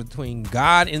up to between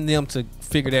God and them to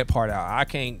figure that part out. I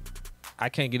can't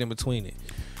get in between it.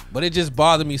 But it just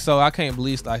bothered me so. I can't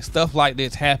believe like stuff like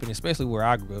this happening, especially where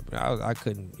I grew up. I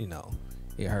couldn't,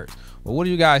 it hurts. But what do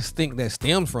you guys think that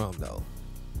stems from though?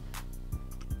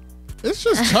 It's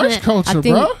just church culture,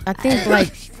 bro. I think like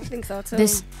I think so too.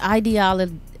 This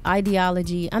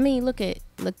ideology. I mean, look at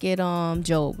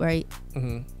Job, right?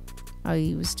 Mm-hmm. How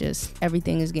he was just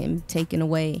everything is getting taken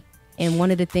away. And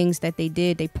one of the things that they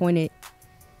did, they pointed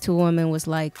to him and was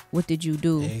like, what did you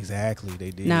do? Exactly,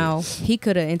 they did. Now, he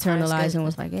could have internalized and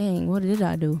was like, dang, what did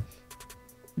I do?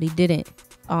 But he didn't.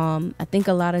 I think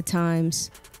a lot of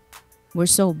times we're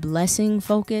so blessing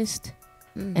focused,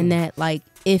 and that like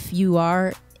if you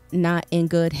are not in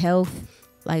good health,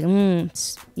 like you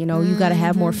know, you got to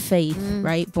have more faith,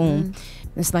 right? Boom.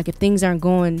 It's like if things aren't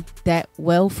going that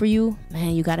well for you,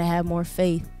 man, you got to have more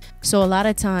faith. So a lot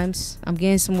of times, I'm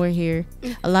getting somewhere here.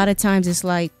 A lot of times it's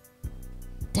like,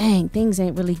 dang, things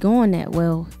ain't really going that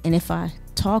well, and if I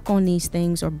talk on these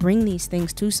things or bring these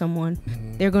things to someone,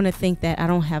 they're gonna think that I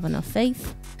don't have enough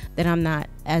faith, that I'm not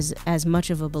as much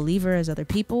of a believer as other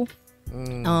people,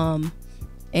 and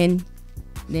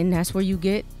then that's where you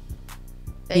get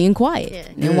being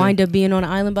quiet and wind up being on an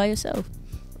island by yourself.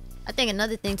 I think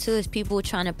another thing too is people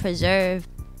trying to preserve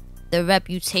the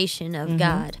reputation of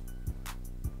God,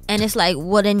 and it's like,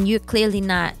 well, then you're clearly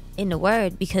not in the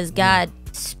Word, because God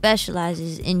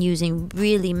specializes in using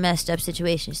really messed up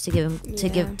situations to give him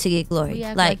to get glory. We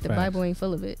act like the Bible ain't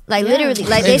full of it. Like literally,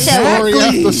 like they said, story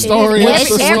after story after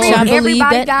story.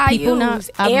 Everybody got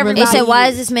used. They said, why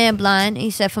is this man blind? And he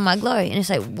said, for my glory. And it's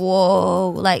like,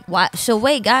 whoa, like why? So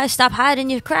wait, guys, stop hiding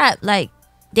your crap. Like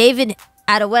David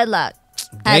out of wedlock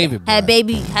had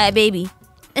baby.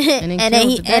 And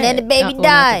then the baby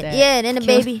died. Yeah, and then the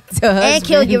baby and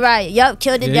killed Uriah. Yup,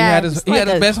 killed the dad. He had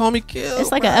his best homie killed.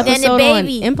 It's like an episode then the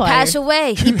baby on Empire. passed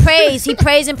away. He prays and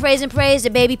prays and prays. The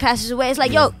baby passes away. It's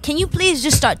like, yo, can you please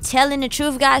just start telling the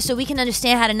truth, guys, so we can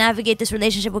understand how to navigate this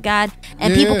relationship with God,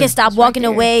 and people can stop walking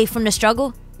away from the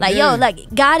struggle. Like, yo,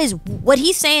 like God is, what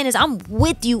he's saying is, I'm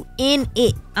with you in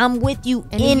it. I'm with you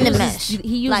in the mess.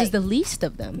 He uses like, the least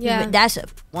of them. Yeah, that's a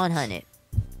 100.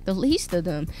 The least of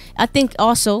them. I think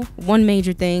also one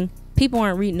major thing, people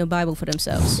aren't reading the Bible for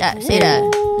themselves. Yeah, say that.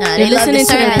 Nah, they're listening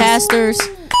to their pastors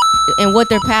and what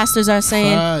their pastors are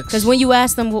saying. Because when you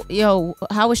ask them, yo,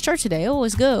 how was church today? Oh,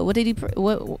 it's good. What did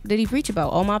he preach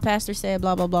about? Oh, my pastor said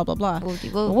blah blah blah blah blah.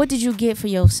 But what did you get for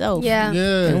yourself? Yeah.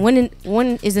 And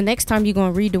when is the next time you're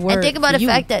gonna read the word? And think about the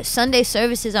fact that Sunday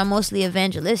services are mostly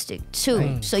evangelistic too.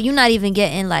 Right. So you're not even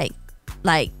getting like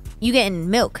you getting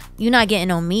milk. You're not getting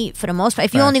no meat for the most part.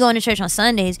 If you're only going to church on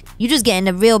Sundays, you just getting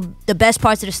the best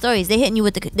parts of the stories. They hitting you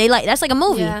with that's like a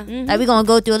movie. Yeah. Like we're gonna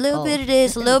go through a little bit of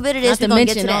this, a little bit of this. We're gonna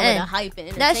get to the end.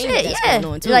 That's it. Yeah.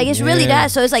 Like it's really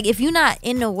that. So it's like if you're not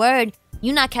in the Word,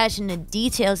 you're not catching the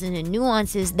details and the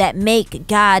nuances that make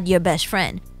God your best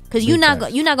friend. Because you're not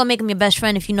gonna make him your best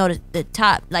friend if you know the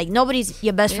top. Like nobody's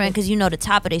your best friend because you know the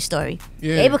top of their story.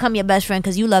 Yeah. They become your best friend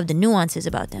because you love the nuances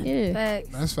about them. Yeah,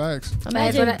 that's facts.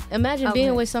 Imagine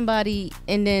being with somebody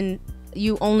and then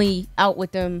you only out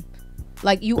with them,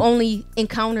 like you only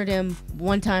encounter them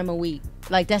one time a week.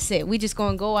 Like that's it. We just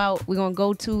gonna go out. We're gonna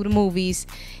go to the movies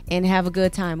and have a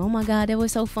good time. Oh my God, that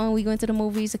was so fun. We went to the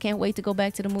movies. I can't wait to go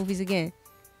back to the movies again.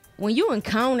 When you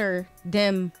encounter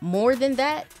them more than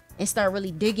that, and start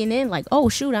really digging in, like, oh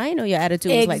shoot, I didn't know your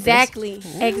attitude was like this. Exactly.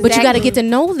 But you got to get to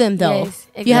know them though. Yes,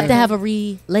 exactly. You have to have a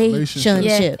relationship.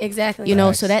 Yeah, exactly. You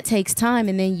know, so that takes time,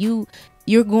 and then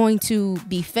you're going to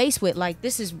be faced with, like,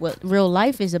 this is what real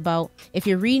life is about. If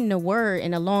you're reading the word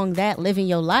and along that living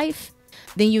your life,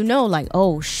 then you know, like,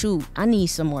 oh shoot, I need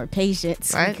some more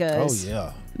patience, right? Because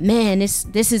man,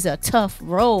 this is a tough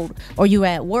road. Or you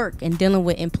at work and dealing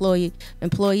with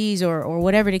employees or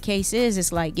whatever the case is.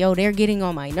 It's like, yo, they're getting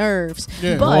on my nerves.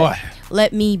 Yeah, but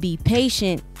let me be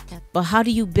patient. But how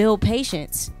do you build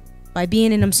patience? By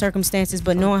being in them circumstances,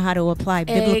 but knowing how to apply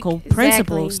biblical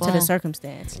principles to the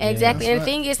circumstance. Exactly. And the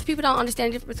thing is, people don't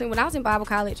understand the difference between, when I was in Bible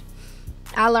college,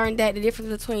 I learned that the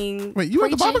difference between Wait, you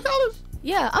went to Bible college?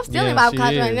 Yeah, I'm still in Bible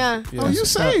college right now. Yeah. Oh, you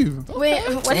saved.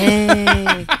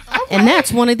 And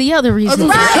that's one of the other reasons.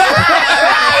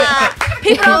 Right.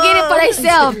 People don't get it for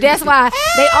themselves. That's why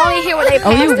they only hear what they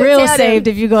pastor you real saved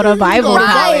if you go to Bible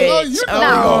college.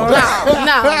 No.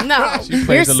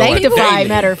 You're sanctified,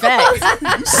 matter of fact.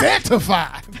 You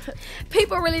sanctified.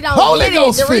 People really don't Holy get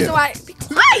Ghost it. The reason why, be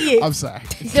quiet. I'm sorry.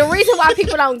 The reason why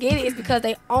people don't get it is because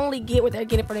they only get what they're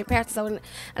getting from their pastor. So, and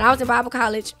I was in Bible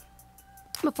college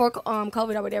before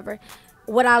COVID or whatever.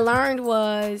 What I learned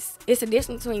was it's a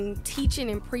difference between teaching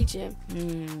and preaching.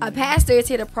 A pastor is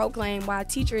here to proclaim, while a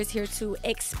teacher is here to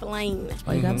explain.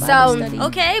 So,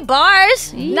 okay,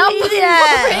 bars. No,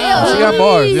 yeah. She got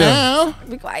bars. Yeah.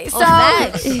 Be quiet.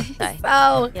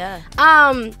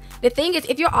 The thing is,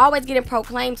 if you're always getting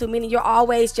proclaimed to, meaning you're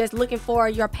always just looking for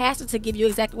your pastor to give you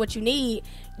exactly what you need,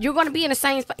 you're going to be in the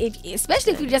same spot,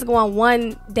 especially if you're just going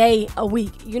one day a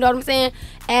week. You know what I'm saying?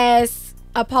 As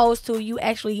opposed to you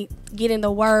actually getting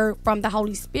the word from the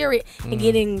Holy Spirit and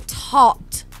getting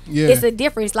taught. Yeah. It's a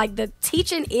difference. Like, the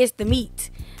teaching is the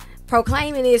meat.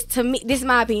 proclaiming is, to me, this is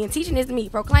my opinion, teaching is to me,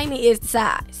 proclaiming is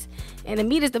size. And the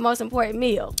meat is the most important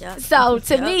meal. Yep. So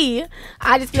to me,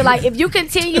 I just feel like if you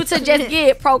continue to just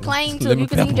get proclaimed to, you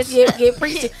continue to just get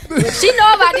preached to. She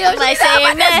know about this. Like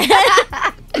saying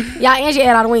that. Y'all, Angie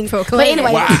had all the wings. But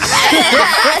anyway. Wow.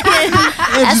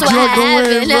 That's what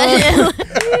happened.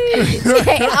 She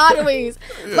had all the wings.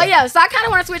 But yeah, so I kind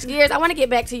of want to switch gears. I want to get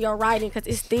back to your writing because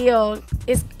it's still,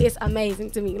 it's amazing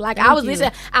to me. Like I was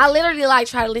listening, I literally like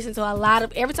try to listen to a lot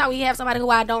of, every time we have somebody who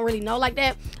I don't really know like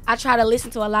that, I try to listen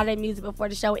to a lot of their music before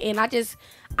the show, and I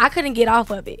couldn't get off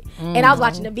of it. And I was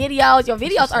watching the videos. Your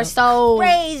videos are so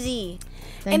crazy.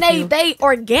 And they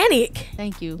organic.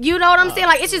 Thank you. You know what I'm saying?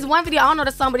 Like, it's just one video. I don't know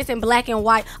the song, but it's in black and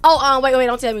white. Oh, wait,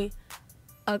 don't tell me.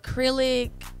 Acrylic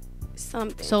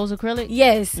something. Soul's Acrylic?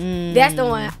 Yes. That's the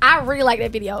one. I really like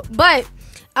that video. But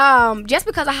just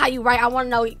because of how you write, I want to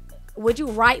know, would you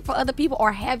write for other people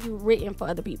or have you written for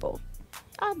other people?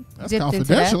 That's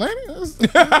confidential, ain't it? She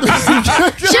don't gotta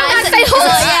say who.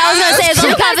 Yeah, I was gonna say it's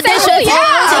only confidential. You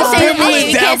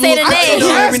can't say the name.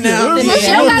 She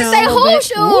don't gotta say who.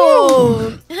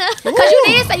 Shoot. Because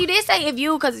you did say if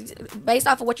you, because based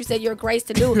off of what you said, you're grace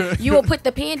to do, you will put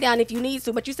the pen down if you need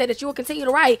to. But you said that you will continue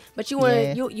to write, but you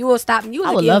will stop music.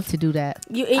 I would love to do that.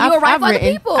 You will write for other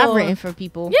people. I've written for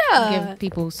people. Yeah. Give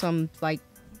people some like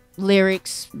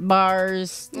lyrics,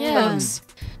 bars, hooks.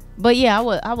 But yeah, I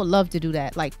would love to do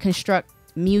that. Like construct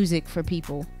music for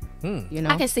people. You know,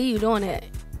 I can see you doing that.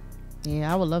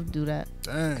 Yeah, I would love to do that.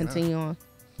 Dang, Continue on.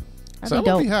 So That'd be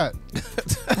dope. be hot.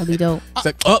 That'd be dope. It's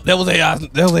like, oh, that was AI.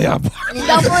 That was AI.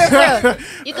 No, for real.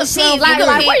 You can see. Like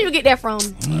where you get that from?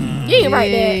 You ain't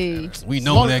right there. We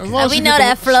know that. We know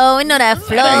that flow. We know that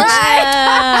flow. You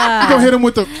gonna hit him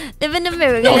with the. Live in the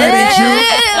mirror. No, that ain't you.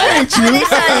 That ain't you.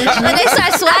 When they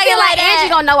start I swagging feel like like Angie that.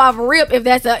 gonna know off rip if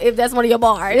that's one of your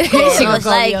bars. It was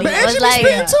like, But it Angie was be like,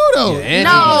 spitting too, though. Yeah,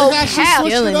 No, Now she hell.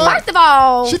 switched it up. First of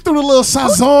all, She threw the little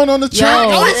sazon on the track.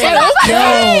 like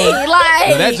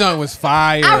that joint was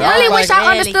fire. I really wish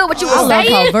I understood what you I were love how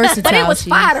saying, versatile but it was she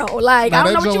fire though. Like I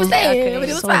don't know what you were that saying, but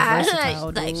it was so fire.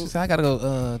 versatile, Like, dude. So I gotta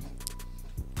go.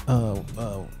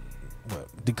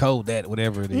 Decode that,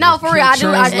 whatever it is. No, for real, I do.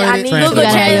 I need Translate. Google You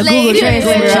gotta have Translate. Google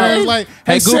Translate. Like,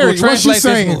 Hey, Siri, Google, what she translate this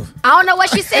saying? move. I don't know what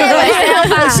she said, but it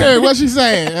sounded Hey, fine. Siri, what she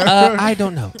saying? I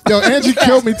don't know. Yo, Angie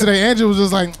killed me today. Angie was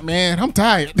just like, man, I'm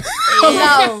tired.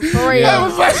 No, for real. I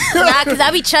was like, nah, cause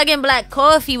I be chugging black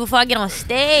coffee before I get on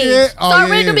stage. yeah. So Oh, it yeah,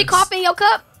 really do yeah. be coffee in your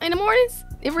cup in the mornings?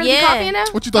 It really be Yeah. coffee in there?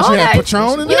 What you thought she had Okay.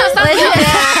 Patron in You know, there? some people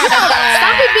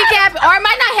be capping, or it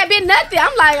might not have been nothing.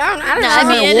 I'm like, I don't Nah, I know.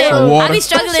 be in there. Water. I be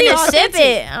struggling She to all sip tipsy.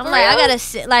 it. I'm For like, I real? gotta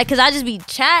sit, like, cause I just be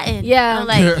chatting. Yeah. I'm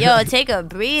like, yo, take a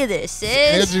breather, sis.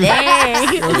 Andrew- Dang.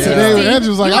 Today, Angie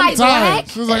was like, You I'm like tired. black?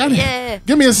 She was like, Yeah.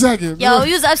 give me a second. Yo,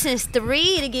 we was up since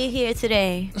 3 to get here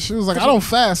today. She was like, I don't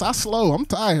fast. I slow. I'm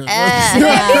tired.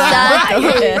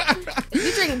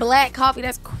 You drink black coffee,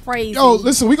 that's crazy. Yo,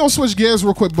 listen, we gonna switch gears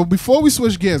real quick, but before we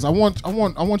switch gears, I want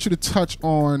you to touch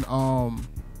on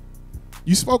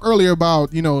you spoke earlier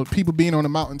about, you know, people being on the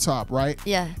mountaintop, right?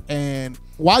 Yeah, And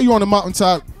while you're on the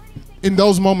mountaintop, in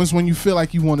those moments when you feel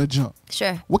like you want to jump,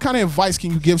 sure. what kind of advice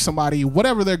can you give somebody,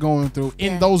 whatever they're going through,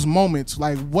 in Yeah. those moments?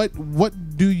 Like, what would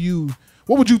you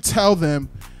tell them,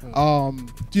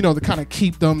 you know, to kind of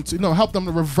keep them, to, you know, help them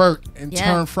to revert and Yeah.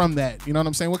 turn from that? You know what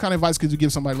I'm saying? What kind of advice could you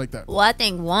give somebody like that? Well, I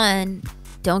think one,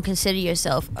 don't consider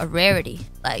yourself a rarity.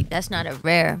 Like, that's not a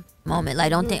rare moment. Like,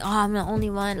 don't think, oh, I'm the only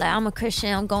one. Like, I'm a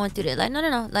Christian. I'm going through this. Like,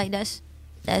 no. Like, that's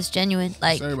genuine.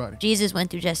 Like, That's everybody. Jesus went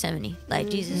through Gethsemane. Like,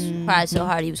 Jesus cried so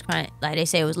hard he was crying. Like, they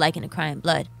say it was like in the crying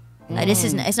blood. Like,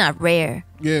 it's not rare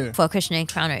Yeah. for a Christian to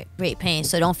encounter great pain.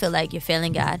 So don't feel like you're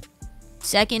failing God.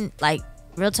 Second, like,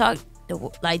 real talk,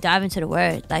 like, dive into the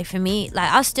word. Like, for me, like,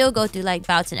 I'll still go through like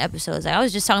bouts and episodes. Like, I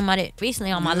was just talking about it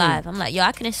recently on my live. I'm like, yo,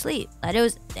 I couldn't sleep. Like, it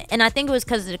was, and I think it was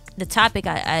because the topic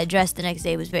I addressed the next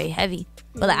day was very heavy.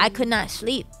 But like, I could not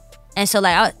sleep. And so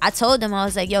like, I told them, I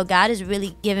was like, yo, God is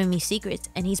really giving me secrets,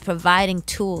 and he's providing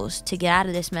tools to get out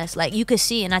of this mess. Like, you could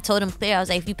see, and I told him clear, I was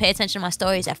like, if you pay attention to my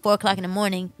stories at 4:00 in the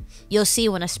morning, you'll see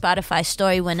when a Spotify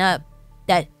story went up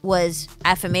that was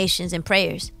affirmations and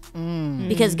prayers.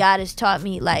 Because God has taught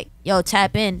me, like, yo,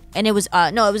 tap in. And it was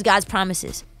it was God's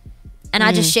promises. And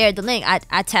I just shared the link.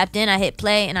 I tapped in, I hit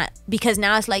play, and because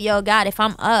now it's like, yo, God, if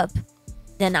I'm up,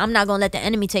 then I'm not gonna let the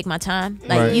enemy take my time.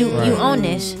 Like, you own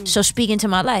this, so speak into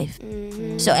my life.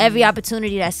 So every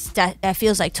opportunity that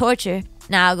feels like torture,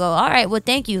 now I'll go, all right, well,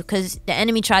 thank you, because the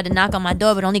enemy tried to knock on my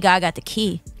door, but only God got the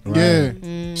key. Yeah.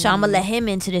 So I'm gonna let him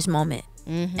into this moment.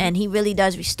 And he really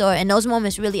does restore. And those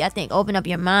moments really, I think, open up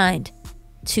your mind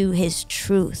to his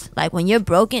truth. Like when you're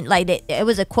broken, like it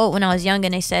was a quote when I was young,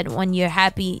 and they said, when you're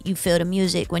happy you feel the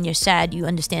music, when you're sad you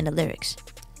understand the lyrics.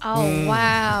 Oh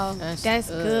wow, that's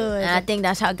good. And I think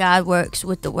that's how God works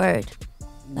with the word.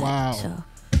 Like, Wow. so.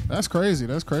 That's crazy.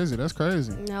 That's crazy. That's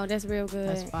crazy. No, that's real good.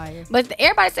 That's fire. But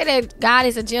everybody say that God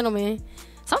is a gentleman.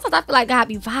 Sometimes I feel like God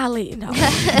be violating though. No,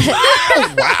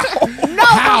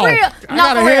 How? for real. I No,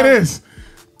 gotta for hear real. this.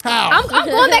 How? I'm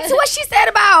going back to what she said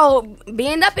about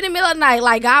being up in the middle of the night.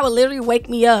 Like God would literally wake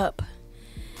me up,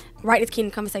 write this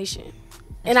kingdom conversation,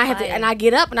 and I have to, and I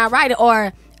get up and I write it,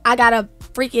 or I got a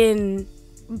freaking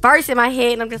verse in my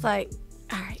head, and I'm just like,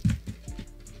 all right.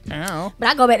 Ow. But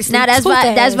I go back to sleep. Now that's too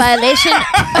that's fast. violation.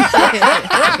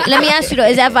 Let me ask you though,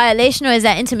 is that violation or is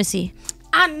that intimacy?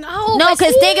 I know. No, but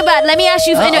because think about it. Let me ask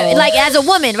you, like as a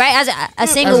woman, right? As a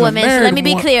single As a woman. So married let me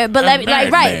be one- clear. But a let me,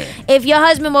 like, married right. man. If your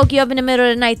husband woke you up in the middle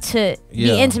of the night to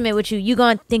Yeah. be intimate with you, you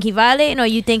gonna think he violating or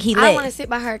you think he I lit? want to sit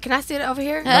by her. Can I sit over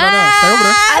here? No, stay over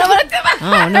there. I don't want to sit by her.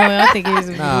 I don't know. I think he's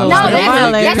Nah, No, Nah, that's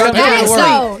violate. Come get facts to work.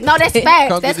 though. No, that's facts.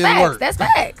 Come That's get to facts. work. That's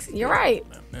facts. You're right.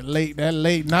 That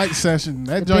late night session.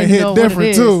 That joint Depending hit on what it different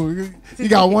is. too. You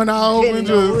got one eye open.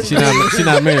 Just, She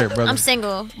not married, brother. I'm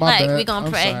single. My Like bad. we gonna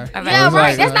I'm pray. sorry. All Yeah, it's right.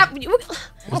 like- That's not.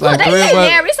 It's like They three of say us.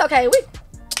 married. It's okay.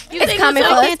 It's coming for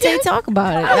I us. can't talk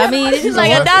about it. I mean, it's It's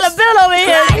like like a dollar bill over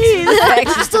here.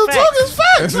 still talking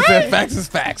facts. That's what that facts is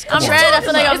facts. I'm red. I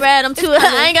feel like I'm red. I'm too.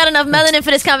 I ain't got enough melanin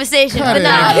for this conversation. Cut But it nah.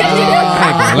 out.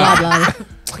 blah blah.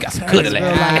 Got some good at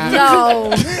that.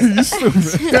 No. You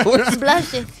stupid.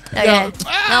 Blushing. Okay.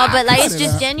 No, but like it's Cut it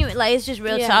just out. genuine. Like it's just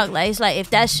real Yeah. talk. Like it's like if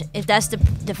that's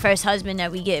the first husband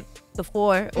that we get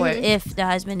before, or if the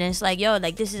husband is like, yo,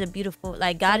 like this is a beautiful,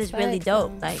 like God That's is really facts,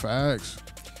 dope. man. Like Facts.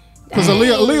 Because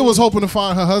Aaliyah was hoping to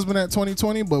find her husband at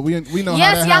 2020, but we know how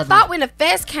Yeah, that see, I happened. thought when the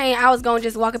fest came, I was gonna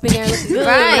just walk up in there and look good.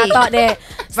 Right. And I thought that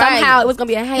somehow it was gonna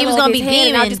be a halo. He was over gonna his be head,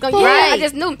 and I was beaming. just gonna, I Right.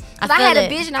 just knew. I Cause I had feel a it.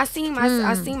 vision. I seen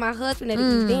my husband at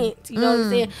the event. You know what I'm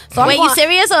saying? So wait, I'm you going,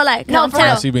 serious or like No, I'm for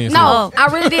real. She being No, I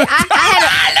really did. I had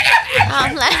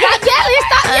I'm like,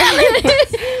 stop yelling.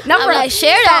 No, I'm for real. like,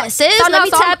 share that, sis. So, Let me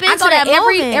tap I into go to that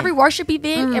moment. every worship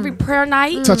event, every prayer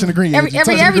night, Touching the green. every Angie,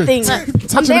 touching the green. everything. I'm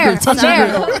Touching the there. green, I'm touching the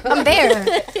there. I'm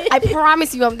there. I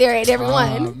promise you, I'm there at every Oh,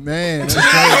 one. man.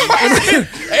 That's crazy.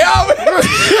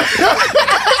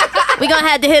 We gonna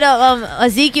have to hit up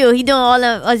Ezekiel. He doing all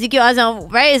the Ezekiel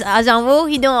Azanwu.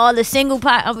 He doing all the single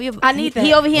pot. I need that.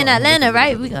 He over here in Atlanta,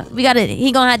 right? We gotta.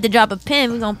 He gonna have to drop a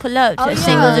pin. We gonna pull up to Oh, a yeah.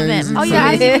 singles Nice. event. Oh yeah,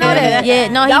 I didn't even know that. Yeah,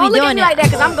 no, he Don't be look at doing me it. like that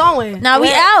because I'm going. Now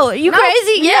we out. You No,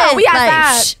 crazy? yeah, Yeah, we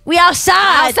outside. shh, we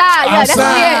outside. Outside, yeah, that's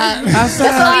what we at. That's what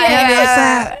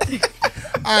we at.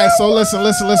 All right, so listen.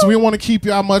 We don't want to keep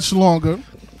y'all much longer,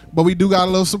 but we do got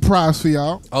a little surprise for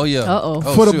y'all. Oh yeah. Uh-oh.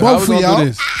 For the shoot, how both we of gonna do y'all.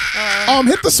 this?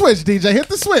 Hit the switch, DJ. Hit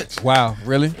the switch. Wow,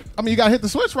 really? I mean, you gotta hit the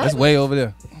switch, right? That's way over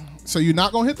there. So you're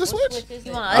not gonna hit the switch? This was is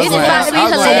gonna about to be ask- I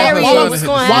was gonna ask hilarious. my What's son going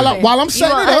to on? hit happen? While I'm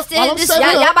setting want it us up, to while hit I'm this- setting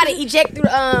it Y'all up. about to eject through the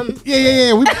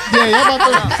Yeah.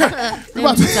 Y'all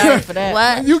about to. Sorry for that.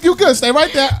 What? You good? Stay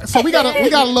right there. So we got a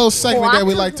little segment that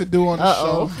we like to do on the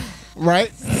show, right?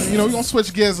 You know, we're gonna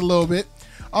switch gears a little bit.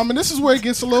 And this is where it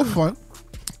gets a little fun.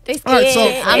 They All right, so-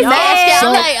 scared. I'm They mad. scared.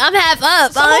 So- I'm half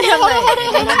up.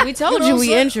 We told you we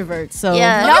introverts, so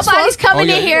Yeah. that's Nobody's fine.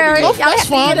 coming Oh, yeah, in here. you No, Y'all that's have to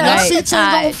fine. get That up. Right. CT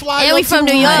gonna fly. And we up from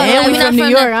to New the York. line. And we not from New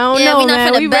York. I don't yeah, know, we not man.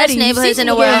 from the We best ready. neighborhoods in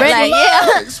the You world. ready? Like,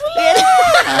 Yeah.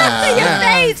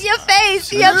 your face.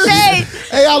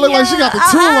 Hey, y'all look like she got the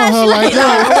tool on her like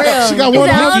that. She got one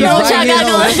I don't hand know what right y'all here. got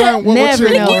Like, what Never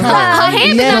you- know. what Her kind of-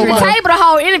 hands been on the Yo, table the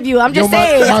whole interview. I'm just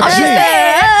saying. my I'm just G.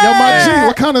 saying. Yo, my G,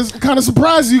 what kind of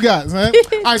surprise you got, man?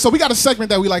 All right, so we got a segment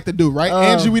that we like to do, right?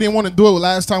 Angie, we didn't want to do it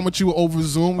last time with you over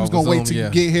Zoom. We was Over gonna wait Zoom, till you yeah.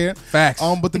 get here. Facts.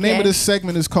 But the name of Okay. this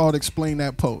segment is called "Explain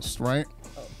That Post," right?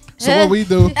 So what we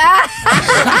do?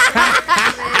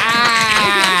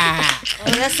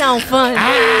 that sounds fun. You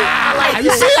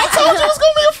see, I told you it was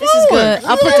gonna be a fun This is one. good.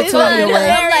 I'll put the toolie away.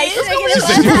 She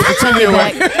put the tongue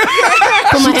away.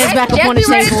 Put my hands back up Just on the be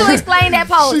ready to table. explain that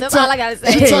post. She That's tuck- all I gotta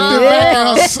She say. tucked it back in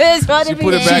her, It's about to be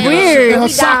put it back in her- weird. in her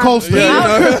sock holster.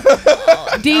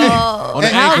 Deep. On the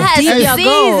How ankle. deep Hey, y'all season.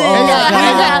 go? Oh,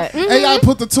 Hey, God. Hey, y'all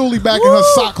put the toolie back in her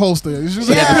sock holster. It's just-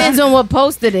 It depends on what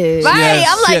post it is. Right, Yes,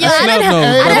 I'm like, yeah, yo, I snub done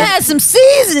nose, brother. had some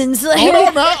seasons. Like, Hold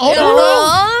on, man. Hold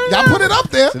on. Y'all put it up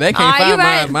there. So they Are can't you find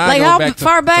right? mine. Mine Like, go how back to,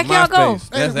 far back to y'all go?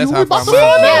 MySpace. That's we how about far to mine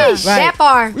find go. Yeah, Right. that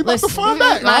far. We about to find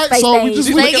back. My All right, space so we page.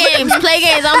 just play games. Play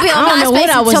games. I'm be on I don't know what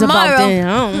I MySpace was tomorrow. about then. I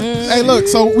don't- Hey, look.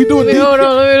 So we doing deep. Hold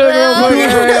on, let me look real quick.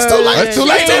 It's too late. Too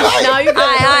late. Too late. No, you All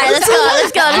right,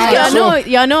 let's go.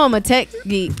 Y'all know I'm a tech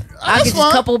geek. I That's get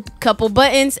just fine. couple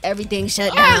buttons, everything shut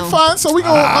All right, down. fine. So we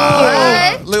gonna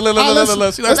Look.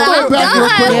 let's throw it back real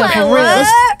quick. Yeah, for real.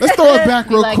 Let's throw it back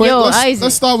real Like, quick. yo, Let's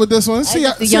Isaac. start with this one. See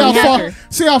the young hacker.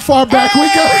 how far back we go.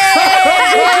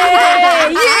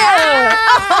 Yeah.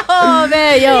 Oh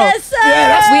man, yo. Yes, sir.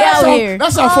 We out here.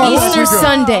 That's how far back Easter we go.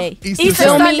 Sunday. Easter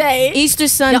Feel me? Sunday. Easter The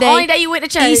Sunday. only day you went to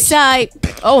church. East side.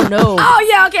 Oh no. Oh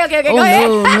yeah, okay. Oh Go ahead.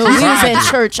 no. We was at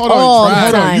church Hold all on, the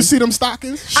hold on. time. You see them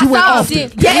stockings? She went saw off them.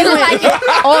 it. Yeah, it was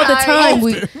like All the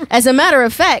Sorry. time. As a matter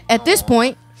of fact, at this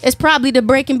point, it's probably the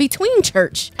break in between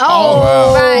church.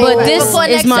 Oh, right. But right. this Before is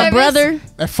next my service? brother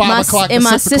At 5 o'clock and and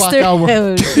my 6 o'clock sister. hour.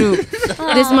 Oh, shoot.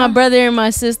 This is my brother and my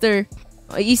sister.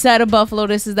 East side of Buffalo.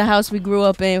 This is the house we grew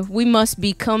up in. We must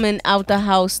be coming out the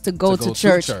house to go to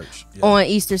church Yeah. on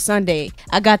Easter Sunday.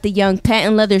 I got the young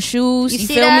patent leather shoes. You You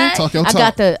see feel that? me? Talk your I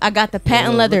talk. got the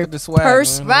patent look leather at the swag,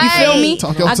 purse. man. Right. You feel me?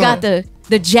 Talk your I got talk.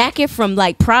 the jacket from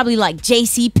probably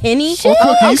J.C. Penney. Or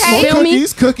cookies. okay. Or Feel me?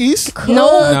 cookies.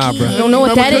 No, Nah, bro. don't know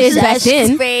what that Remember is back That's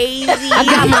then. crazy. I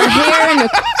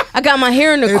got my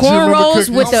hair in the Hey, do you remember cornrows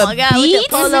cookies? with Oh the my God, with beads the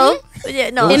polo. Yeah,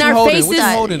 no. in our What you faces.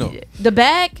 holding though? The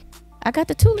bag. I got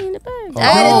the toolie in the bag. I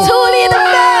had a toolie in the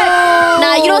bag.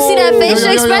 Nah, you don't see that facial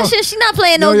Yo, yo, yo. expression? She not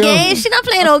playing no Yo, yo. games. She not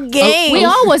playing no games. We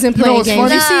all wasn't You know playing what's games.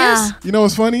 funny? You see us? You know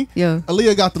what's funny? Yeah.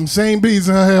 Aaliyah got them same beads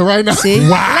in her hair right now. See?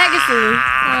 Legacy.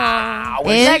 And,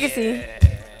 Legacy.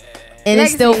 and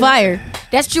it's still fire.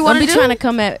 That's what you Don't want be to do. trying to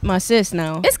come at my sis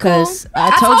now. It's cool. 'Cause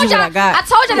I told you what I got. I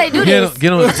told you they do this.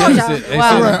 Get on I told y'all. Hey,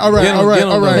 Wow. Sid, All right. get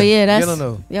on But those. yeah, that's Get on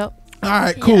those. yep. All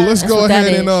right, cool. Let's That's go what that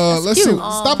ahead and is. let's see. cute.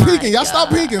 Stop Oh peeking. my Y'all stop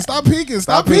God. peeking. Stop peeking.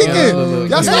 Stop peeking. peeking.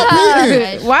 Y'all stop Yeah.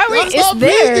 peeking. Why we? Y'all It's stop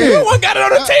there. peeking. One got it on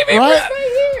the TV, Right?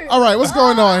 All right, what's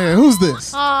going on here? Who's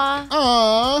this? Aw,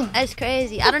 Aw. that's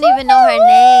crazy. I don't even know her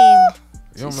name.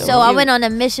 bro. So I went on a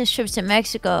mission trip to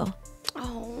Mexico.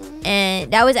 Oh.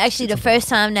 And that was actually the first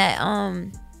time that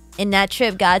in that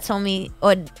trip God told me,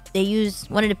 or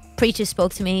one of the preachers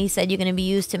spoke to me. He said, you're going to be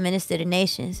used to minister to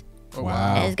nations.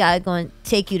 Wow. And God going to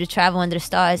take you to travel under the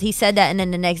stars. He said that, and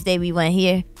then the next day we went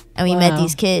here and we met Wow.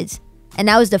 these kids. And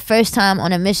that was the first time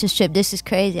on a mission trip. This is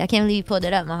crazy. I can't believe you pulled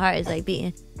it up. My heart is like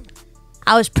beating.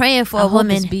 I was praying for I a hope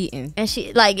woman, it's beating. and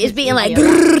she it's beating like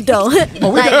Yeah. though.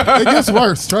 It gets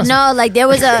worse. Trust me. No, like there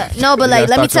was a no, but like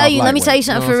gotta let me start tell you you, off let me tell you lightweight.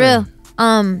 something You for know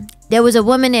what real. There was a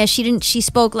woman there. She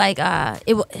spoke like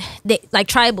like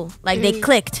tribal, like they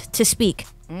clicked to speak,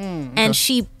 and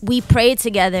we prayed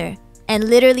together, and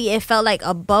literally it felt like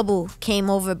a bubble came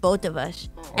over both of us,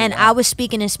 and I was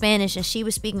speaking in Spanish, and she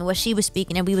was speaking what she was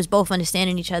speaking, and we was both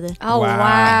understanding each other. Oh Wow.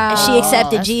 wow. And she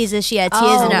accepted Jesus. She had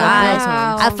tears in her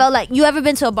wow. eyes. I felt like you ever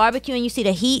been to a barbecue and you see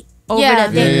the heat over Yeah.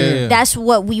 the thing? Yeah. That's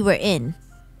what we were in.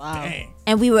 Wow.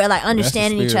 And we were like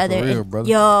understanding each spirit other. for real, And- brother.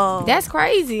 Yo, That's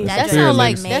crazy. That That Spirit sound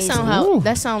like amazing. Ooh.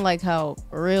 that sound like how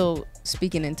real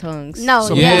speaking in tongues. No,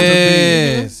 So- yeah.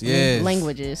 Yes, yes.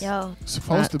 Languages. yo.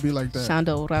 Supposed to be like that.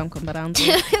 Shando Ram Kambaram.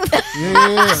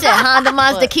 Yeah. Shit, Honda,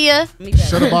 Mazda, Kia.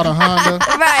 Should have bought a Honda.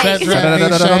 Right.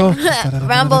 Shadrach,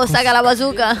 Rambo, saca la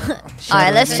bazooka. All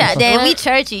right, let's chat. Damn, we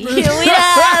churchy. we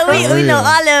know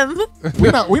all them.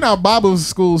 we not Bible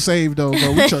school saved though,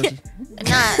 but we churchy.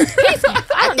 Nah,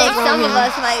 I think some of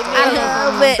us might be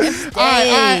a little bit. All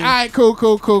right,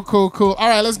 cool. All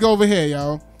right, let's go over here,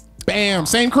 y'all. Bam,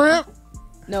 same crib.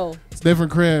 No, It's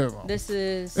different crib. this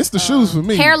is. It's the shoes for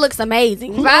me. Hair looks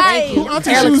amazing. Right. Who auntie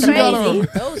Hair shoes looks you got crazy. on?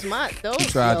 Those.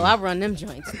 tried Yo, to. I run them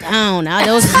joints down.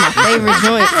 Those is my favorite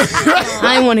joints.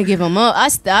 I ain't want to give them up.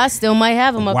 I still might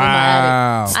have them up in my attic.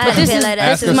 Wow. I But didn't this feel is- like this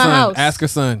that. Ask is her my son. house. Ask her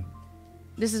son.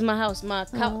 This is my house. My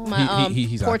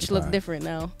He's porch look occupied. different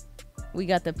now. We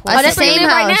got the porch. Oh, That's the where you same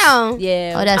live right house. now.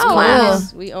 Yeah. Oh, that's Oh, cool. wow.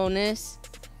 We own this.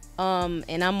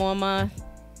 And I'm on my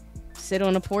sit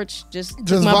on the porch. Just took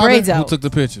Just my vibing? braids Who out. took the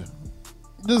picture?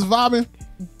 Just vibing.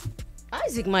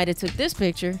 Isaac might have took this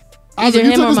picture. Isaac, Either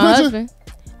you him took or this my picture? husband.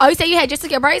 Oh, you said you had just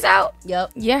took your braids out?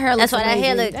 Yep. Your hair looks That's why that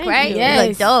hair amazing. look Thank right. you. It Yes.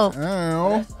 look dope.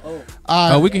 Oh.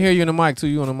 Oh, we can hear you in the mic too.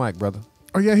 You on the mic, brother.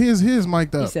 Oh yeah, his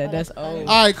mic'd He up. said that's old.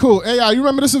 All right, cool. Hey, y'all, you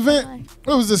remember this event?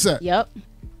 What was this at? Yep.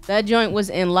 That joint was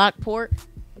in Lockport.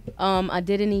 I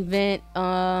did an event.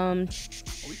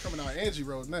 We coming out Angie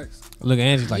Road next. Look,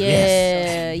 Angie's like,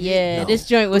 yes. Yeah. No. This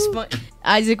joint was fun.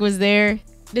 Isaac was there.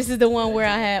 This is the one where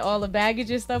I had all the baggage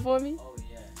and stuff on me.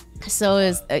 So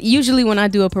it's usually when I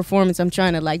do a performance, I'm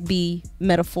trying to like be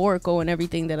metaphorical in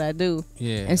everything that I do.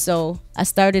 Yeah. And so I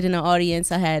started in the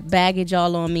audience. I had baggage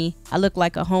all on me. I looked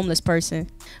like a homeless person,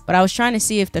 but I was trying to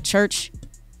see if the church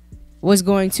was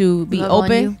going to be Love on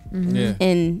open you. Mhm.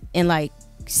 Yeah. and like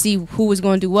see who was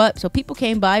going to do what. So people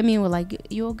came by me and were like,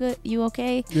 "You all good? You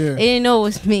okay?" Yeah. They didn't know it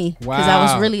was me because I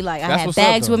was really like, I That's had what's up,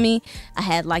 bags though. with me. I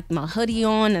had like my hoodie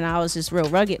on, and I was just real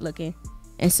rugged looking.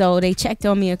 And so they checked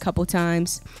on me a couple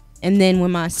times. And then when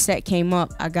my set came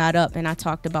up, I got up and I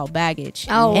talked about baggage.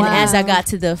 Oh, and wow. as I got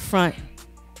to the front,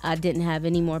 I didn't have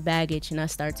any more baggage, and I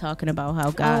started talking about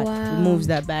how God wow. removes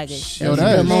that baggage. Yo, That was a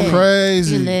that good is moment.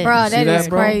 crazy. You lit. Bro, See that that, is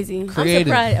bro? crazy.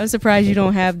 Creative. I'm surprised you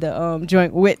don't have the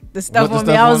joint with the stuff With the on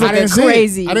me. stuff I was on it. I looking didn't see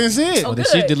crazy. it. I didn't see it. Oh, then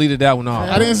she deleted that one off.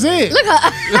 I didn't see it.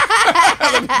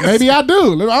 Maybe I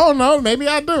do. I don't know. Maybe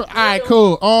I do. All right,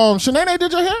 cool. Shanae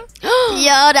did your hair?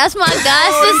 Yo, that's my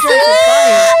god sister.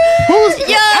 Who's?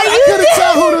 Yo, I couldn't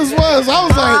tell who this was. I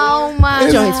was like, Oh my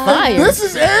is- Joint's fire. This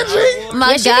is Angie.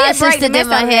 My she god did break sister the did mess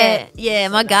my out of hair. that. Yeah,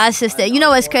 my god sister. You know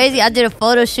what's crazy? I did a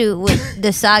photo shoot with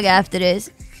the saga after this.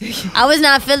 I was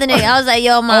not feeling it. I was like,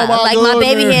 yo, my Oh my my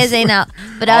baby goodness. hairs ain't out.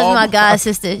 But that was Oh my my- god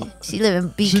sister. She live in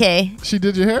BK. She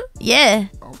did your hair? Yeah.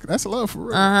 Okay, that's love for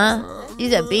real.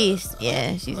 She's a beast.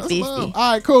 Yeah, she's That's beastie. love.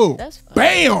 All right, cool. That's fine.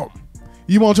 Bam.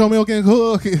 You want your milk and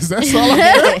cookies? That's all I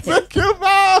heard. Thank you,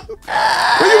 Bob.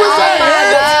 What you was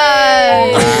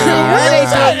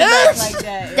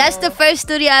saying? That's the first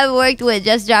studio I ever worked with,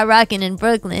 Just Drop Rockin' in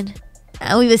Brooklyn. And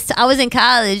I was in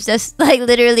college. That's like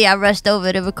literally I rushed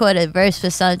over to record a verse for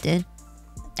something.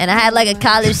 And I had like a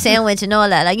college sandwich and all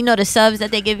that. Like, you know the subs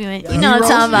that they give you? You know what I'm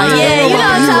talking about. Yeah, you know what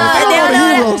I'm talking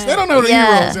about. They don't know the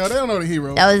Yeah. heroes, yo. They don't know the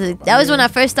heroes. That was when I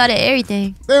first started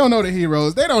everything. They don't know the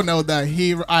heroes. They don't know the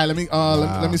hero. All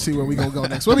right, let me see where we gonna go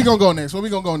next. Where we gonna go next?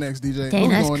 DJ? Dang, Where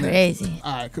we that's going next? crazy.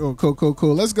 All right,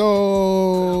 cool. Let's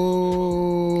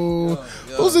go.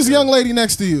 Who's this young lady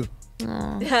next to you?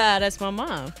 That's my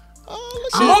mom.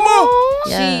 Mama.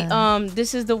 Yeah. She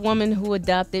this is the woman who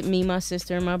adopted me, my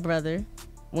sister, and my brother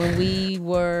when we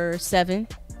were 7.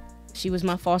 She was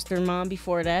my foster mom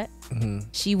before that.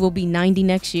 She will be 90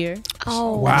 next year.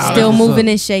 Oh, Wow. Still That's moving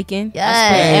what's and shaking.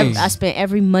 Yes. I spent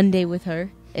every Monday with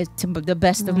her to the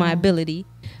best of my ability.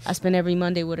 I spent every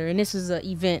Monday with her, and this was an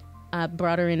event. I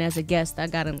brought her in as a guest. I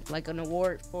got an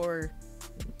award for.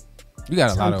 You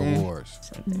got a lot of Something.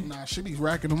 awards. Nah, she be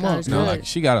racking them God up. is No, good. like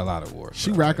she got a lot of awards.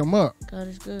 She bro. rack them up. God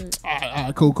is good. All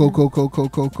right, cool.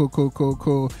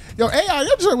 Yo, AI,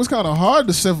 your joint was kind of hard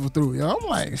to sift through. Yo, I'm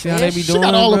like, See how they be she doing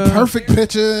got it, all the bro? perfect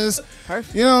pictures.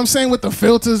 Perfect. You know what I'm saying, with the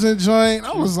filters and joint.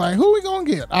 I was like, who we gonna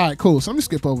get? All right, cool. So let me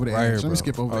skip over there. Right here, Let me bro.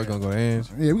 skip over Oh, we there. gonna go to Angie.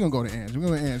 Yeah, we're gonna go to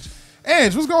Angie.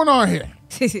 Angie, what's going on here?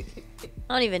 I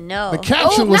don't even know. The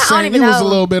caption was I don't saying even you was a know.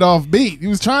 little bit off beat. You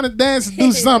was trying to dance and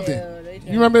do something.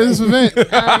 You remember this event? I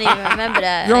don't even remember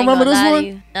that. You don't I ain't remember gonna this lie one? to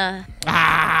you. Nah.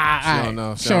 Ah, don't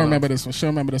know. She don't remember this one. She don't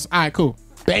remember this. All right, cool.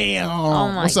 Bam. Oh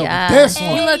my What's up God. with this you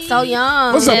one? look so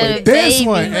young. What's up Yeah, with this baby.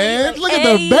 one, Ange? Look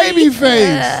at the baby face.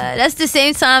 That's the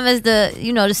same time as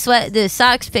the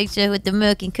socks picture with the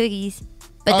milk and cookies.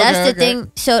 But Okay, that's the okay.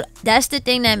 thing. So that's the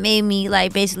thing that made me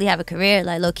like basically have a career,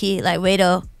 like low key, like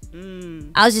Rado.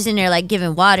 I was just in there like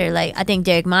giving water. Like I think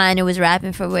Derek Miner was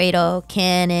rapping for Rado,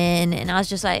 Cannon, and I was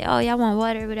just like, oh y'all want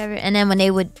water, whatever. And then when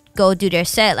they would go do their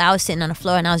set, like, I was sitting on the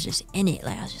floor and I was just in it.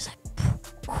 Like I was just like,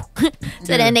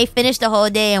 so then they finished the whole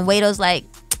day and Wado's like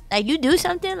you do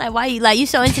something? Like why you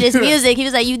so into this music? He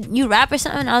was like, you rap or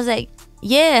something? I was like,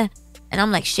 yeah. And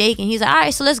I'm like shaking. He's like, all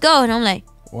right, so let's go. And I'm like,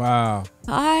 Wow.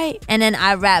 all right. And then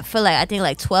I rapped for like I think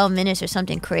like 12 minutes or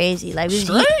something crazy. Like he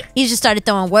just started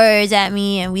throwing words at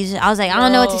me, and I was like, I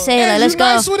don't know what to say. Like, Ange, let's you go.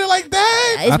 nice with it like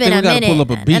that? It's I been think a we gotta minute. pull up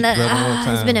a beat, And brother, one more It's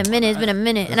time. been a minute. It's been a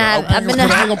minute. And I ain't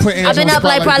gonna put Ange I've been on the up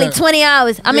like spot probably that. 20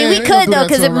 hours. I mean, Yeah, we ain't gonna could do though, that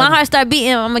because to if him my right heart start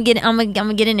beating, I'm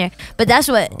gonna get in there. But that's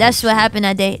what happened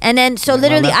that day. And then so my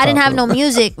literally, I didn't laptop have no up.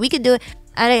 music. We could do it.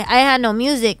 I had no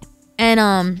music,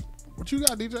 and What you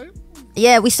got, DJ?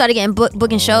 yeah, we started getting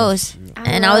booking shows,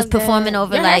 and I was love that. performing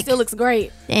over Your hair like. still looks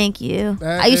great. Thank you.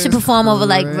 That I used to is perform over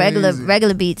like crazy.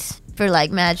 regular beats for like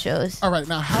mad shows. All right,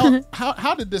 now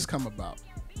how did this come about?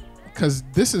 Because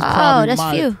this is Oh, probably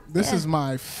that's few. This Yeah. is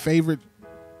my favorite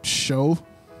show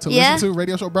to Yeah? listen to,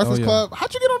 radio show, Breakfast Oh, yeah. Club.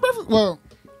 How'd you get on Breakfast? Well,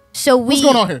 So what's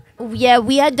going on here? Yeah,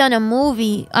 we had done a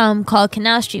movie called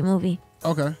Canal Street Movie,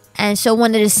 Okay, and so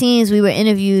one of the scenes we were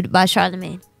interviewed by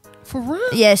Charlemagne. for real?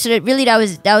 Yeah, so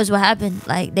that was what happened.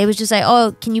 Like they was just like,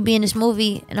 "Oh, can you be in this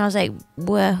movie?" And I was like,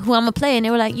 "Well, who I'm gonna play?" And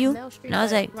they were like, "You." And I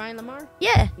was like, Ryan Lamar.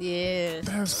 "Yeah." Yeah.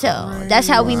 That's So that's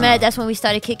how we met. That's when we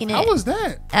started kicking it. How was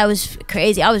that? That was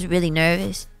crazy. I was really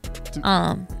nervous.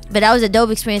 But that was a dope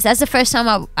experience. That's the first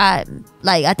time I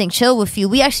think chilled with you.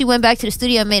 We actually went back to the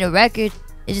studio and made a record.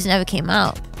 It just never came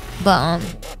out. But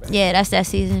yeah, that's that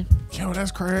season. Yo,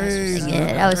 that's crazy.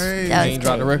 Yeah, that was crazy. that You ain't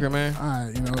dropped the record, man. All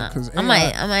right, you know, because I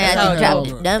might have to drop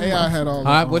the demo. AI had all. All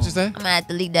right, what you say? I'm gonna have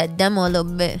to leak that demo a little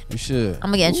bit. You should. I'm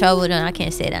gonna get in trouble then. I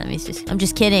can't say that. I mean, I'm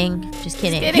just kidding. Just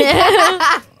kidding.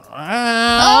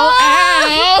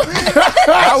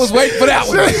 I was waiting for that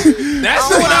one. That's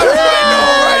what I was waiting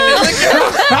on right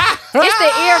there. It's the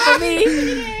ear for me.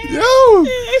 Yo,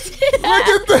 look at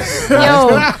that.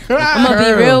 Yo, I'm gonna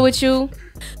be real with you.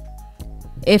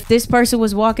 If this person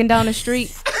was walking down the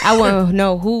street, I want to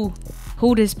know who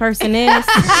this person is.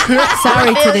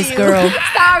 Sorry to this girl.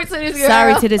 Sorry to this girl.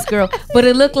 Sorry to this girl. But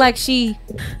it looked like she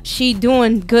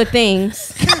doing good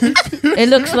things. It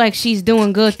looks like she's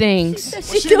doing good things.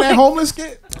 Was she that homeless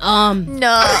kid?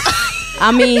 No.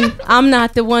 I mean, I'm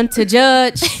not the one to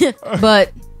judge,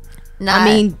 but Nah, I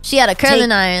mean, she had a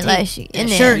curling iron. Like, she in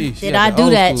there. sure, She did had I the do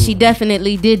old that? school. She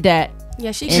definitely did that.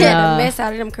 Yeah, she And, had the mess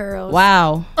out of them curls.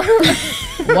 Wow.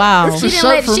 Wow. She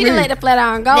shirt for didn't me. let the flat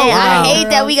iron go. Man, Wow. I hate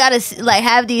that we gotta like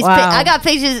have these. Wow. I got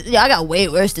pictures. Yo, I got way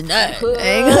worse than that.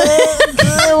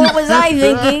 What was I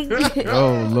thinking?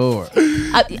 Oh Lord.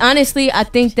 Honestly, I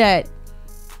think that,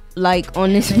 like,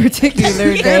 on this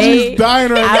particular day, Angie's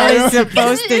dying right I now. was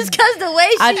supposed to. It's because the way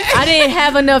she. I didn't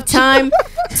have enough time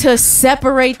to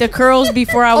separate the curls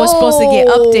before I was supposed to get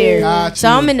up there. Gotcha. So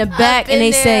I'm in the back and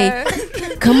they say,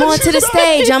 "Come on to the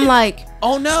stage." I'm like,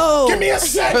 Oh no. Give me a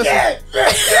second.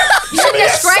 You should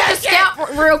just scrape the scalp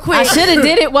real quick. I should have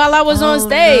did it while I was on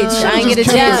stage. I ain't get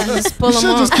a chance to just pull You them should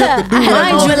on. just kept the dude Mind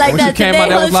right you, on. like When that she came today out,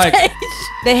 that was on like, stage.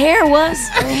 The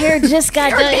hair just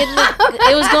got done.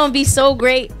 It was gonna be so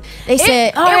great. They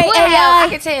said, "All right, I AI."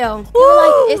 can tell. They were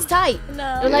like, "It's tight."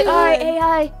 They're like, "All right,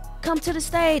 AI, come to the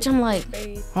stage." I'm like,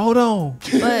 hold on.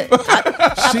 but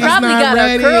I She's probably not got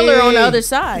ready. a curler on the other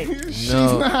side. She's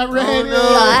No. not ready. Yo,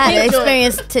 I had an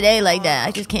experience today like that.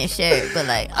 I just can't share it, but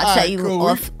like I'll tell you Cool.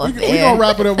 off we air. gonna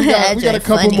wrap it up. We got a That's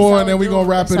couple funny. more, and then we gonna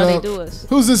wrap That's it how up. they do us.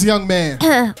 Who's this young man?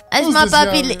 That's Who's my this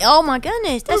puppy. young- Oh my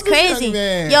goodness, that's Who's this young crazy.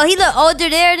 man? Yo, he look older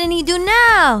there than he do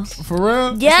now. For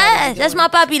real? Yes, that's my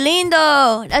papi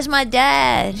lindo. That's my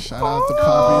dad. Shout out to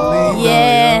Poppy Lee.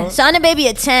 Yeah, so I'm the baby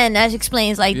at 10. That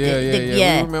explains like Yeah,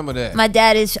 the We remember that. My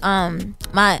dad is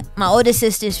my older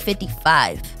sister's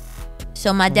 55.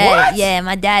 So my dad,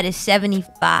 my dad is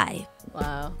 75.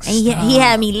 Wow. And he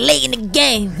had me late in the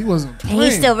game. He wasn't And playing.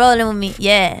 he's still rolling with me.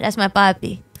 Yeah, that's my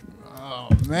papi. Oh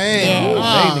man. Yeah. Oh,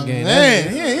 Late in the game.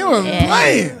 man. He wasn't Yeah.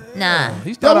 playing. Nah.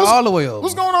 He started what's- all the way over.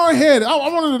 What's going on here? I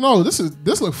wanted to know. This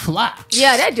look fly.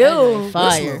 Yeah, that dude.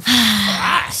 Fire.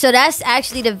 So that's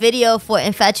actually the video for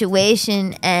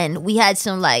Infatuation, and we had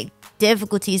some like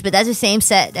difficulties, but that's the same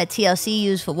set that TLC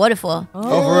used for Waterfall. Oh,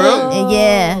 for real? And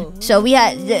yeah, so we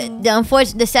had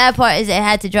the sad part is it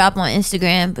had to drop on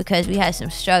Instagram because we had some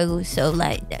struggles. So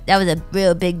like that was a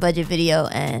real big budget video,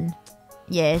 and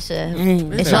yeah, it's They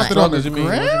it's dropped on, it on the What you mean?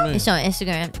 What you gram? mean? it's on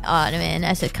Instagram. Oh man,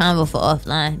 that's a combo for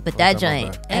offline. But that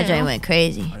talking joint went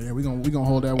crazy. Oh, yeah, we gonna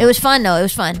hold that. It was fun though. It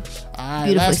was fun. All right,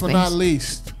 beautiful last but not experience.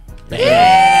 least, The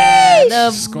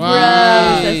Squad.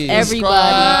 bros. That's Squad.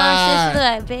 everybody.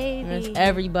 Like, baby. That's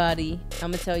everybody.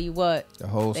 I'm gonna tell you what. The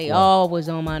whole They squad. all was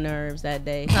on my nerves that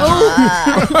day.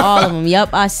 Ah. All of them.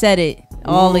 Yep, I said it.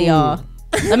 All of y'all.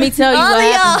 Let me tell you All what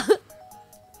of happened. y'all.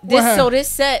 This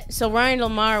set. So Ryan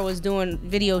Lamar was doing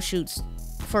video shoots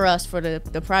for us for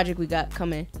the project we got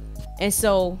coming, and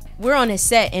so we're on his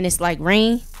set and it's like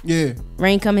rain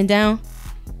coming down,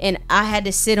 and I had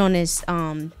to sit on this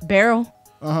barrel,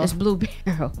 this blue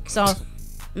barrel. So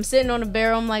I'm sitting on the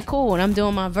barrel. I'm like, cool, and I'm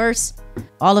doing my verse.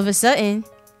 All of a sudden,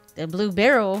 the blue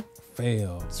barrel,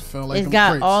 Failed. It felt like it's them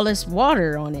got crates. all this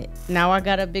water on it. Now I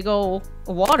got a big old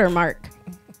watermark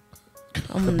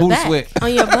on the Booty back. sweat.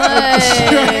 On your butt.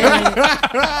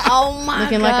 Oh my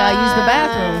Looking god. like I used the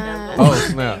bathroom. Oh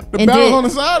snap. The And barrel did- on the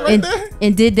side right there.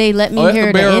 And did they let me Oh, that's hear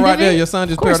the the barrel end right of there. it? Your son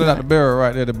just Of course parroted out not. the barrel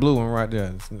right there, the blue one right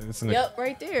there. It's in the, Yep,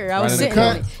 right there. I Right was in the sitting cut.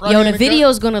 on it. Right Yo, in the the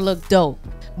video's gonna look dope,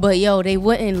 but yo, they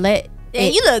wouldn't let. Yeah,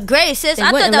 it- you look great, sis. They I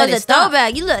thought wouldn't that let was a it stop.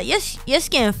 throwback. You look, your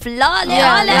skin flawless.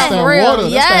 Yeah, all That's that. that real. water.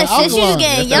 That's Yes, that sis, you alkaline.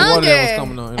 getting That's that water that was younger.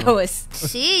 coming on. You I know. was,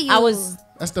 See you. I was,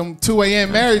 That's them 2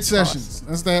 a.m. married sessions.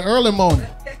 That's that early morning.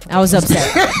 I was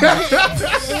upset.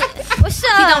 What's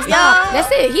up, y'all? That's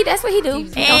it. That's what he do. He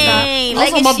don't stop. Hey, I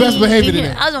was on my best behavior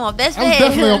today. I was on my best I was behavior.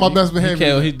 definitely on my best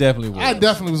behavior. He definitely was. I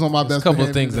definitely was on my There's best a couple behavior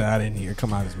of things today. that I didn't hear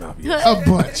come out of his mouth. A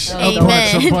bunch. A Amen.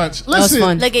 bunch. A bunch. was Listen,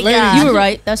 fun. Look at ladies, God. You were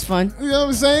right. That's fun. You know what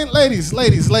I'm saying? Ladies,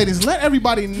 let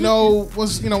everybody know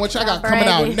what y'all got coming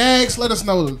out Bragging. next. Let us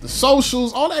know the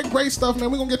socials, all that great stuff, man.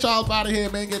 We're gonna get y'all up out of here,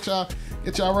 man. Get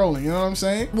y'all rolling. You know what I'm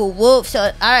saying? Whoop, whoop. So,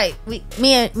 all right, me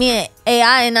and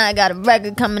AI and I got a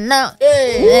record coming out.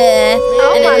 Yeah.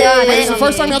 Oh my God. Wait, it's the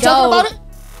first time y'all talking about it?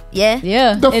 Yeah.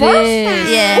 Yeah, The it first?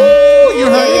 is. Yeah. You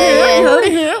heard it here. You heard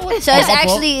it here. So it's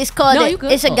actually it's called No, you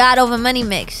good. it's a God Over Money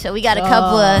mix. So we got a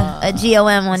couple of a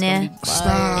GOM on there.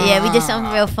 Stop. Yeah, we did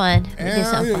something real fun. We did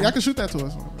something Y'all fun. can shoot that to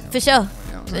us. For sure.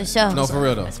 For sure. No, for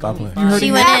real though. Stop playing.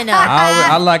 She went in though.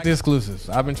 I like the exclusives.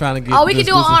 I've been trying to get. Oh, we can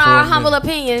do it on exclusive for our a minute. humble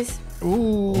opinions.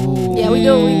 Ooh. Yeah, we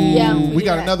do. We do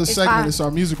got that. another It's segment. fine. It's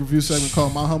our music review segment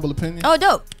called My Humble Opinion. Oh,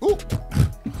 dope. Ooh.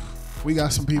 We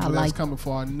got some people I that's like coming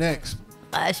for our next.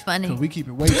 That's funny. We keep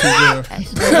it way too real.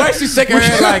 Like she shaking her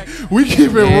head like We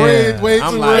keep it Yeah, way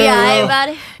I'm too like- real. Yeah, yo.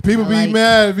 everybody. People be like-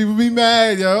 mad. People be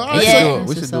mad, yo. All right, Yeah. so- we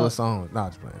should What's do a up? song. Nah,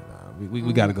 just playing. Nah,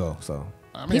 we gotta go. So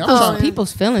I mean, I'm People's, trying.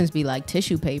 people's feelings be like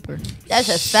tissue paper. That's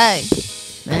a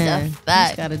fact. Man, That's a you fact.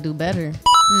 just gotta do better.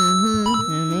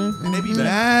 And they be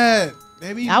mad.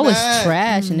 They be I was mad.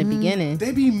 trash in the beginning.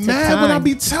 They be mad when I time.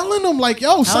 be telling them, like,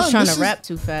 yo, son, I was trying this to is- rap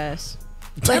too fast.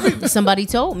 Somebody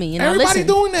told me, and I Everybody listened.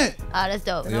 doing that. Oh, that's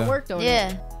dope. And I worked on it.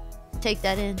 Yeah. Take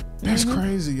that in. That's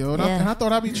crazy, yo. And, Yeah. and I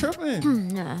thought I'd be tripping.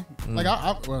 Nah.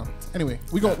 Like, well, anyway,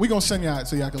 we gonna send y'all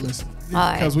so y'all can listen. All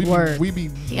right. Because we be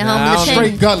Your Nah, I humble don't straight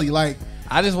opinion. gully. Like,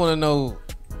 I just want to know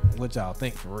what y'all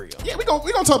think for real. yeah, we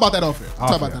gonna talk about that off air. Talk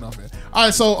Off about air. that off air. All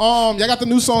right, so y'all got the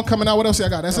new song coming out. What else y'all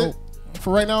got? That's it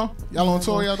for right now. Y'all on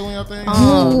tour? Y'all doing y'all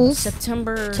thing?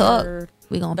 September Talk.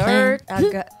 We gonna plan.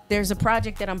 3rd. There's a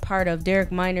project that I'm part of.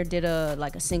 Derek Minor did a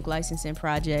sync licensing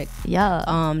project. Yeah.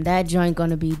 That joint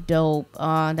gonna be dope.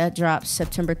 That drops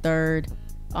September 3rd.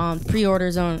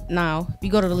 Pre-orders on now. If you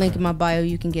go to the link in my bio,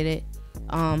 you can get it.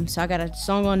 So I got a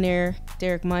song on there,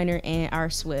 Derek Minor and R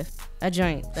Swift. That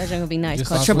joint gonna be nice. Just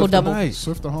Called saw Triple Swift Double. tonight.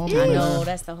 Swift the homie. I man. know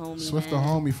that's the homie. Swift the man.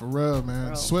 homie for real, man.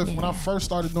 Bro. Swift, when I first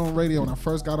started doing radio, when I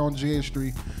first got on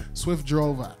GH3, Swift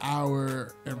drove an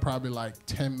hour and probably like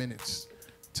 10 minutes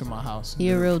to my house. He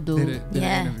a real dude. Did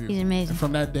Yeah, an interview. he's amazing. And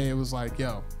from that day, it was like,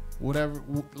 yo, whatever,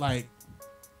 like,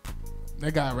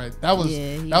 that guy, right? That was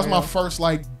Yeah, he that was my real. first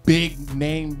like big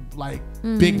name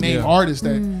Yeah. artist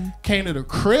that came to the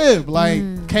crib,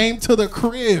 came to the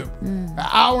crib, an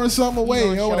hour and something away,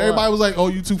 gonna yo. And show everybody up. was like, "Oh,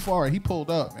 you too far." He pulled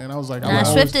up, and I was like, Nah,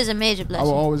 Swift is a major I will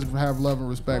blessing. always have love and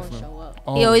respect for him. show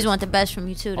up. He always want the best from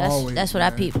you too. That's Always, that's what I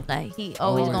man. peep. Like he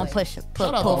always gonna Always. pull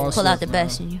Shout out to R. out the Swift,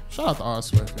 best man. in you. Shout out to R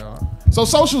Swift, y'all. So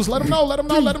socials, let them know, let them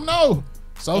know, let them know.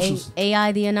 Socials.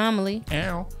 AI the Anomaly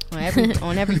Ow.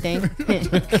 on everything.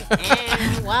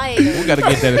 Why? We gotta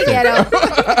get that effect.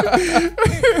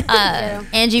 Ghetto.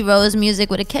 Angie Rose Music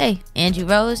with a K. Angie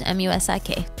Rose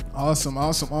MUSIK. Awesome,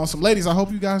 awesome, awome. Ladies, I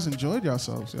hope you guys enjoyed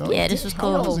yourselves. Yo. Yeah, this was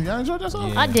How was cool. it? Y'all enjoyed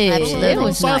yourselves? Yeah. I did. Absolutely. It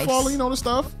was Sorry nice. for all you know the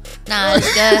stuff. Nah,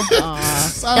 it's good.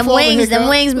 Sorry them for all the wings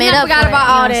hiccup. made up. forgot for it, about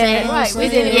you all know that. what I'm saying? Right, we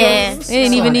didn't. Yeah. It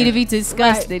didn't even need to be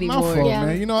discussed My anymore. fault, Yeah,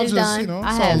 man. You know, I it's just, done. you know, I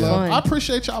it's had all love. fun. I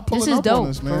appreciate y'all pulling This is up on dope,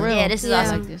 us, for man. real. Yeah, this is Yeah.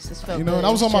 awesome. This felt You know, good. and I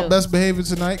was on my Chill. best behavior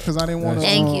tonight because I didn't want to.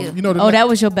 Thank you. You know, Oh, that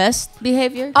was your best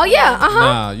behavior? Oh yeah.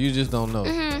 Nah, you just don't know.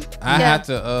 I Yeah. have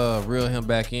to reel him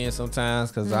back in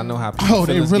sometimes because I know how people Oh,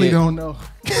 they feelings really get. don't know.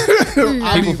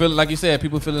 People feel like you said.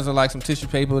 People feelings are like some tissue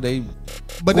paper. They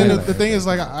But then the thing is,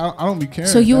 like, I don't be caring.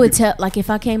 So you That would be- tell, like, if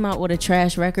I came out with a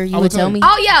trash record, you I would would tell tell me? you.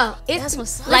 Oh yeah.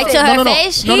 It's Like to her no,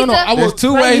 face. No, no, no. I there's would.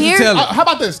 two right ways here. to tell it. How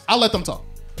about this? I'll let them talk.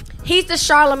 He's the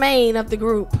Charlemagne of the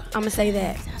group. I'm gonna say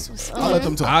that. That's what's I'll let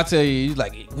them talk. I'll tell you.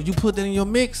 Like, would you put that in your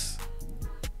mix?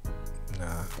 Nah.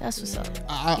 That's what's up.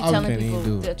 I, You telling can't even people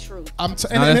do it. the truth. I'm No,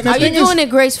 and that's the Are you thing is- doing it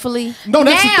gracefully? No,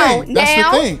 that's Now, the thing. That's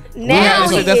now, the thing. now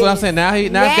he that's what I'm is. saying. Now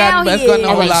it's Now gotten he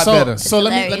a is. lot so, better. So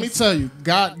let me hilarious. tell you,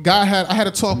 God had I had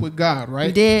a talk with God, right?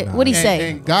 You did? What'd he And, say?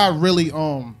 and God really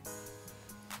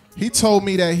he told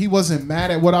me that he wasn't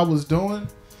mad at what I was doing.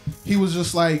 He was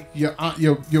just like your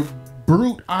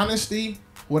brute honesty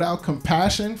without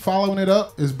compassion, following it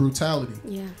up is brutality.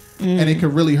 Yeah. And it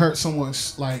could really hurt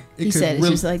someone's like it He could said it's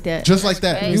really, just like that. Just like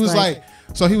that. crazy. He was Like- like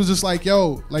so he was just like,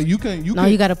 yo, like you can No,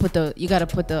 you gotta put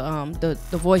the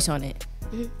voice on it.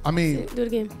 I mean, Do it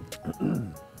again.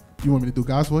 you want me to do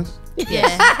God's voice?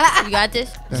 Yeah, you got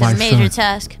this. It's My a major son.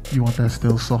 task. You want that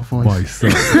still soft voice?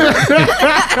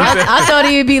 I thought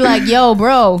he'd be like, "Yo,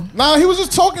 bro, Nah, he was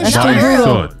just talking that's straight. too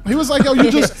brutal." He was like, yo,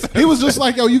 he was just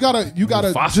like, yo, you gotta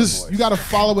Fossil just, voice. you gotta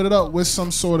follow it up with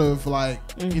some sort of like,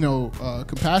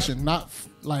 compassion, not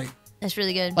like That's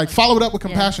really good. follow it up with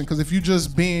compassion. Because if you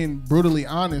just being brutally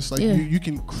honest, like Yeah. you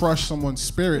can crush someone's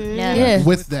spirit Yeah. Yeah.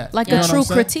 with that. Like You know a what true I'm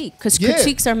saying? critique, because Yeah.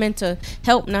 critiques are meant to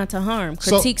help, not to harm.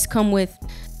 So- Critiques come with,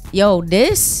 "Yo,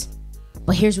 this,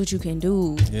 but here's what you can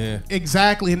do." Yeah.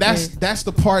 Exactly, and that's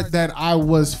the part that I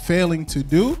was failing to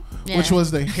do, which Yeah. was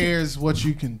the "here's what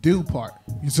you can do" part.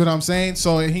 You see what I'm saying?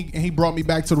 So he brought me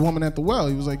back to the woman at the well.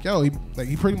 He was like, "Yo,"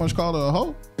 he pretty much called her a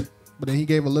hoe. but then he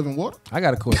gave her living water. I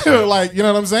got a question. Like, you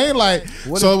know what I'm saying? Like,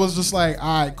 What so it was just like,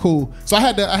 all right, cool. So I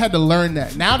had to learn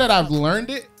that. Now that I've learned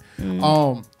it,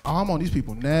 I'm on these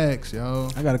people necks, yo.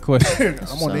 I got a question.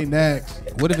 I'm on their necks.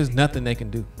 What if it's nothing they can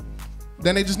do?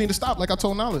 Then they just need to stop, like I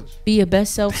told Knowledge. Be your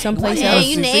best self someplace Yeah, else.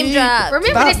 you name drop.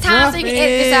 Remember this time so you can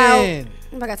edit this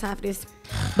out. I got time for this.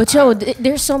 But yo,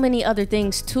 there's so many other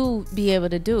things to be able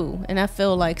to do, and I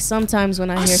feel like sometimes when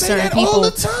I hear say certain that all people,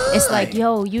 the time. it's like,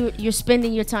 yo, you're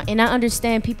spending your time, and I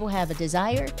understand people have a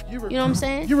desire. You know what I'm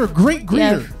saying? You're a great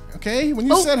greeter. Yeah. Okay, when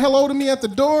you said hello to me at the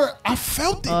door, I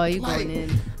felt it. Oh, you like, going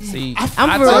in? See, I'm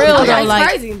for tell real you, though. It's Like,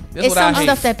 crazy. This it's what I some hate.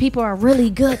 stuff that people are really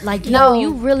good. Like, No. yo,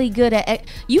 you really good at.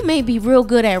 You may be real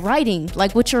good at writing.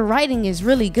 Like, what you're writing is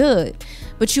really good,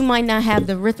 but you might not have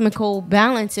the rhythmical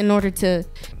balance in order to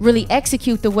really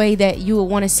execute the way that you would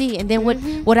want to see. And then what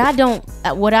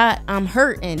I'm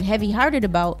hurt and heavy-hearted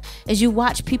about is you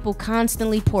watch people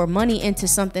constantly pour money into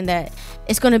something that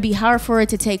it's going to be hard for it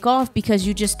to take off because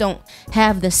you just don't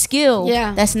have the skill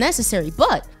that's necessary.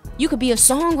 But you could be a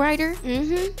songwriter.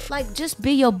 Like, just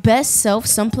be your best self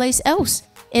someplace else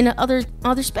in other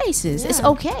spaces. It's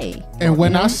okay. And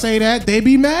when I say that, they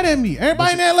be mad at me.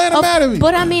 Everybody in Atlanta mad at me.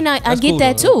 But I mean, I get cool,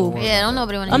 that though. too. Yeah, don't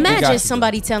nobody want to. Imagine you.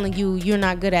 somebody telling you you're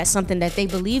not good at something that they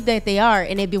believe that they are,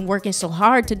 and they've been working so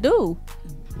hard to do,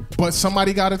 But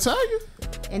somebody got to tell you.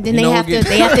 and then You they know have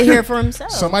what to hear it for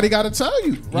themselves. Somebody got to tell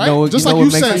you, right? know what- Just you know like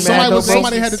you what makes said, me mad, though,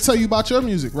 somebody bro? had to tell you about your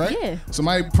music, right? Yeah.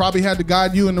 Somebody probably had to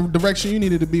guide you in the direction you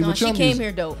needed to be No, with she your came music.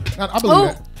 here dope. I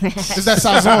believe that. It's that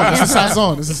Sazon. It's the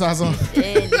Sazon. It's the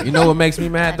Sazon. You know what makes me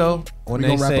mad though? When We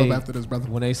they gonna wrap say, up after this, brother.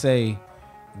 when they say,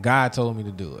 God told me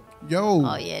to do it. Yo.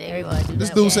 Oh yeah, there you go. This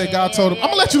dude said God told him. I'm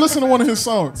gonna let you listen to one of his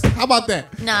songs. How about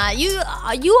that? Nah, you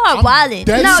are wildin'.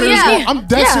 Dead No, serious yeah. gonna- I'm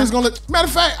dead Yeah. serious gonna let. Matter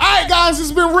of fact, all right, guys,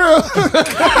 it's been real.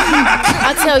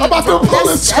 I tell you, I'm about to pull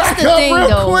this track the up thing, real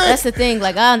though. quick. That's the thing.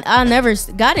 Like, I never.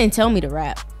 God didn't tell me to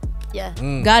rap. Yeah.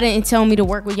 God didn't tell me to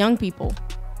work with young people.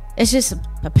 It's just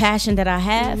a passion that I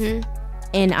have,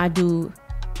 and I do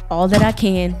all that I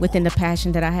can within the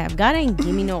passion that I have. God ain't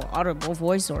give me no audible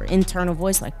voice or internal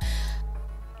voice like,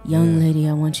 young lady,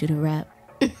 I want you to rap.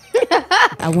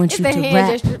 I want you The to hand rap.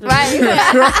 gesture,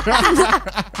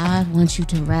 right? I want you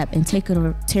to rap and take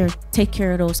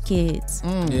care of those kids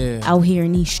Yeah. out here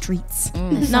in these streets. No,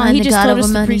 Find he the just God told over us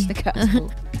to money. preach the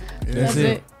gospel. That's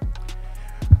it.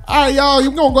 All right, y'all.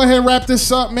 You gonna go ahead and wrap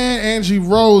this up, man. Angie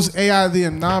Rose, AI the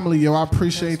Anomaly, yo. I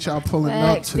appreciate y'all pulling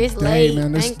Facts. up This today, late.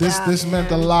 man. Thank y'all, This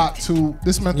meant a man. lot to.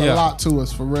 This meant a Yeah. lot to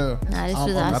us for real. Nah, this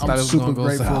was I awesome. thought it was super gonna go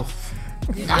grateful. south.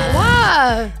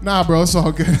 Why? Nah, bro, it's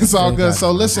all good. It's all good.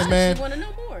 So listen, man. Want to know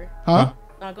more? Huh?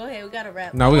 No, go ahead. We got to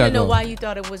wrap. No, we I gotta know go. why you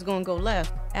thought it was going to go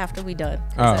left after we done. 'Cause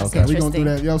Oh, that's okay. We gonna do interesting.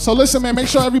 that, yo. So listen, man. Make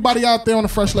sure everybody out there on the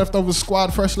Fresh Leftovers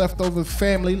squad, Fresh Leftovers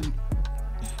family.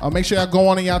 Make sure y'all go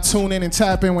on and y'all tune in and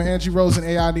tap in with Angie Rose and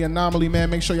AI the Anomaly, man.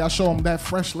 Make sure y'all show them that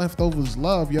Fresh Leftovers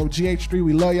love, yo. GH3,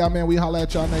 we love y'all, man. We holla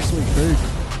at y'all next week.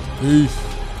 Peace.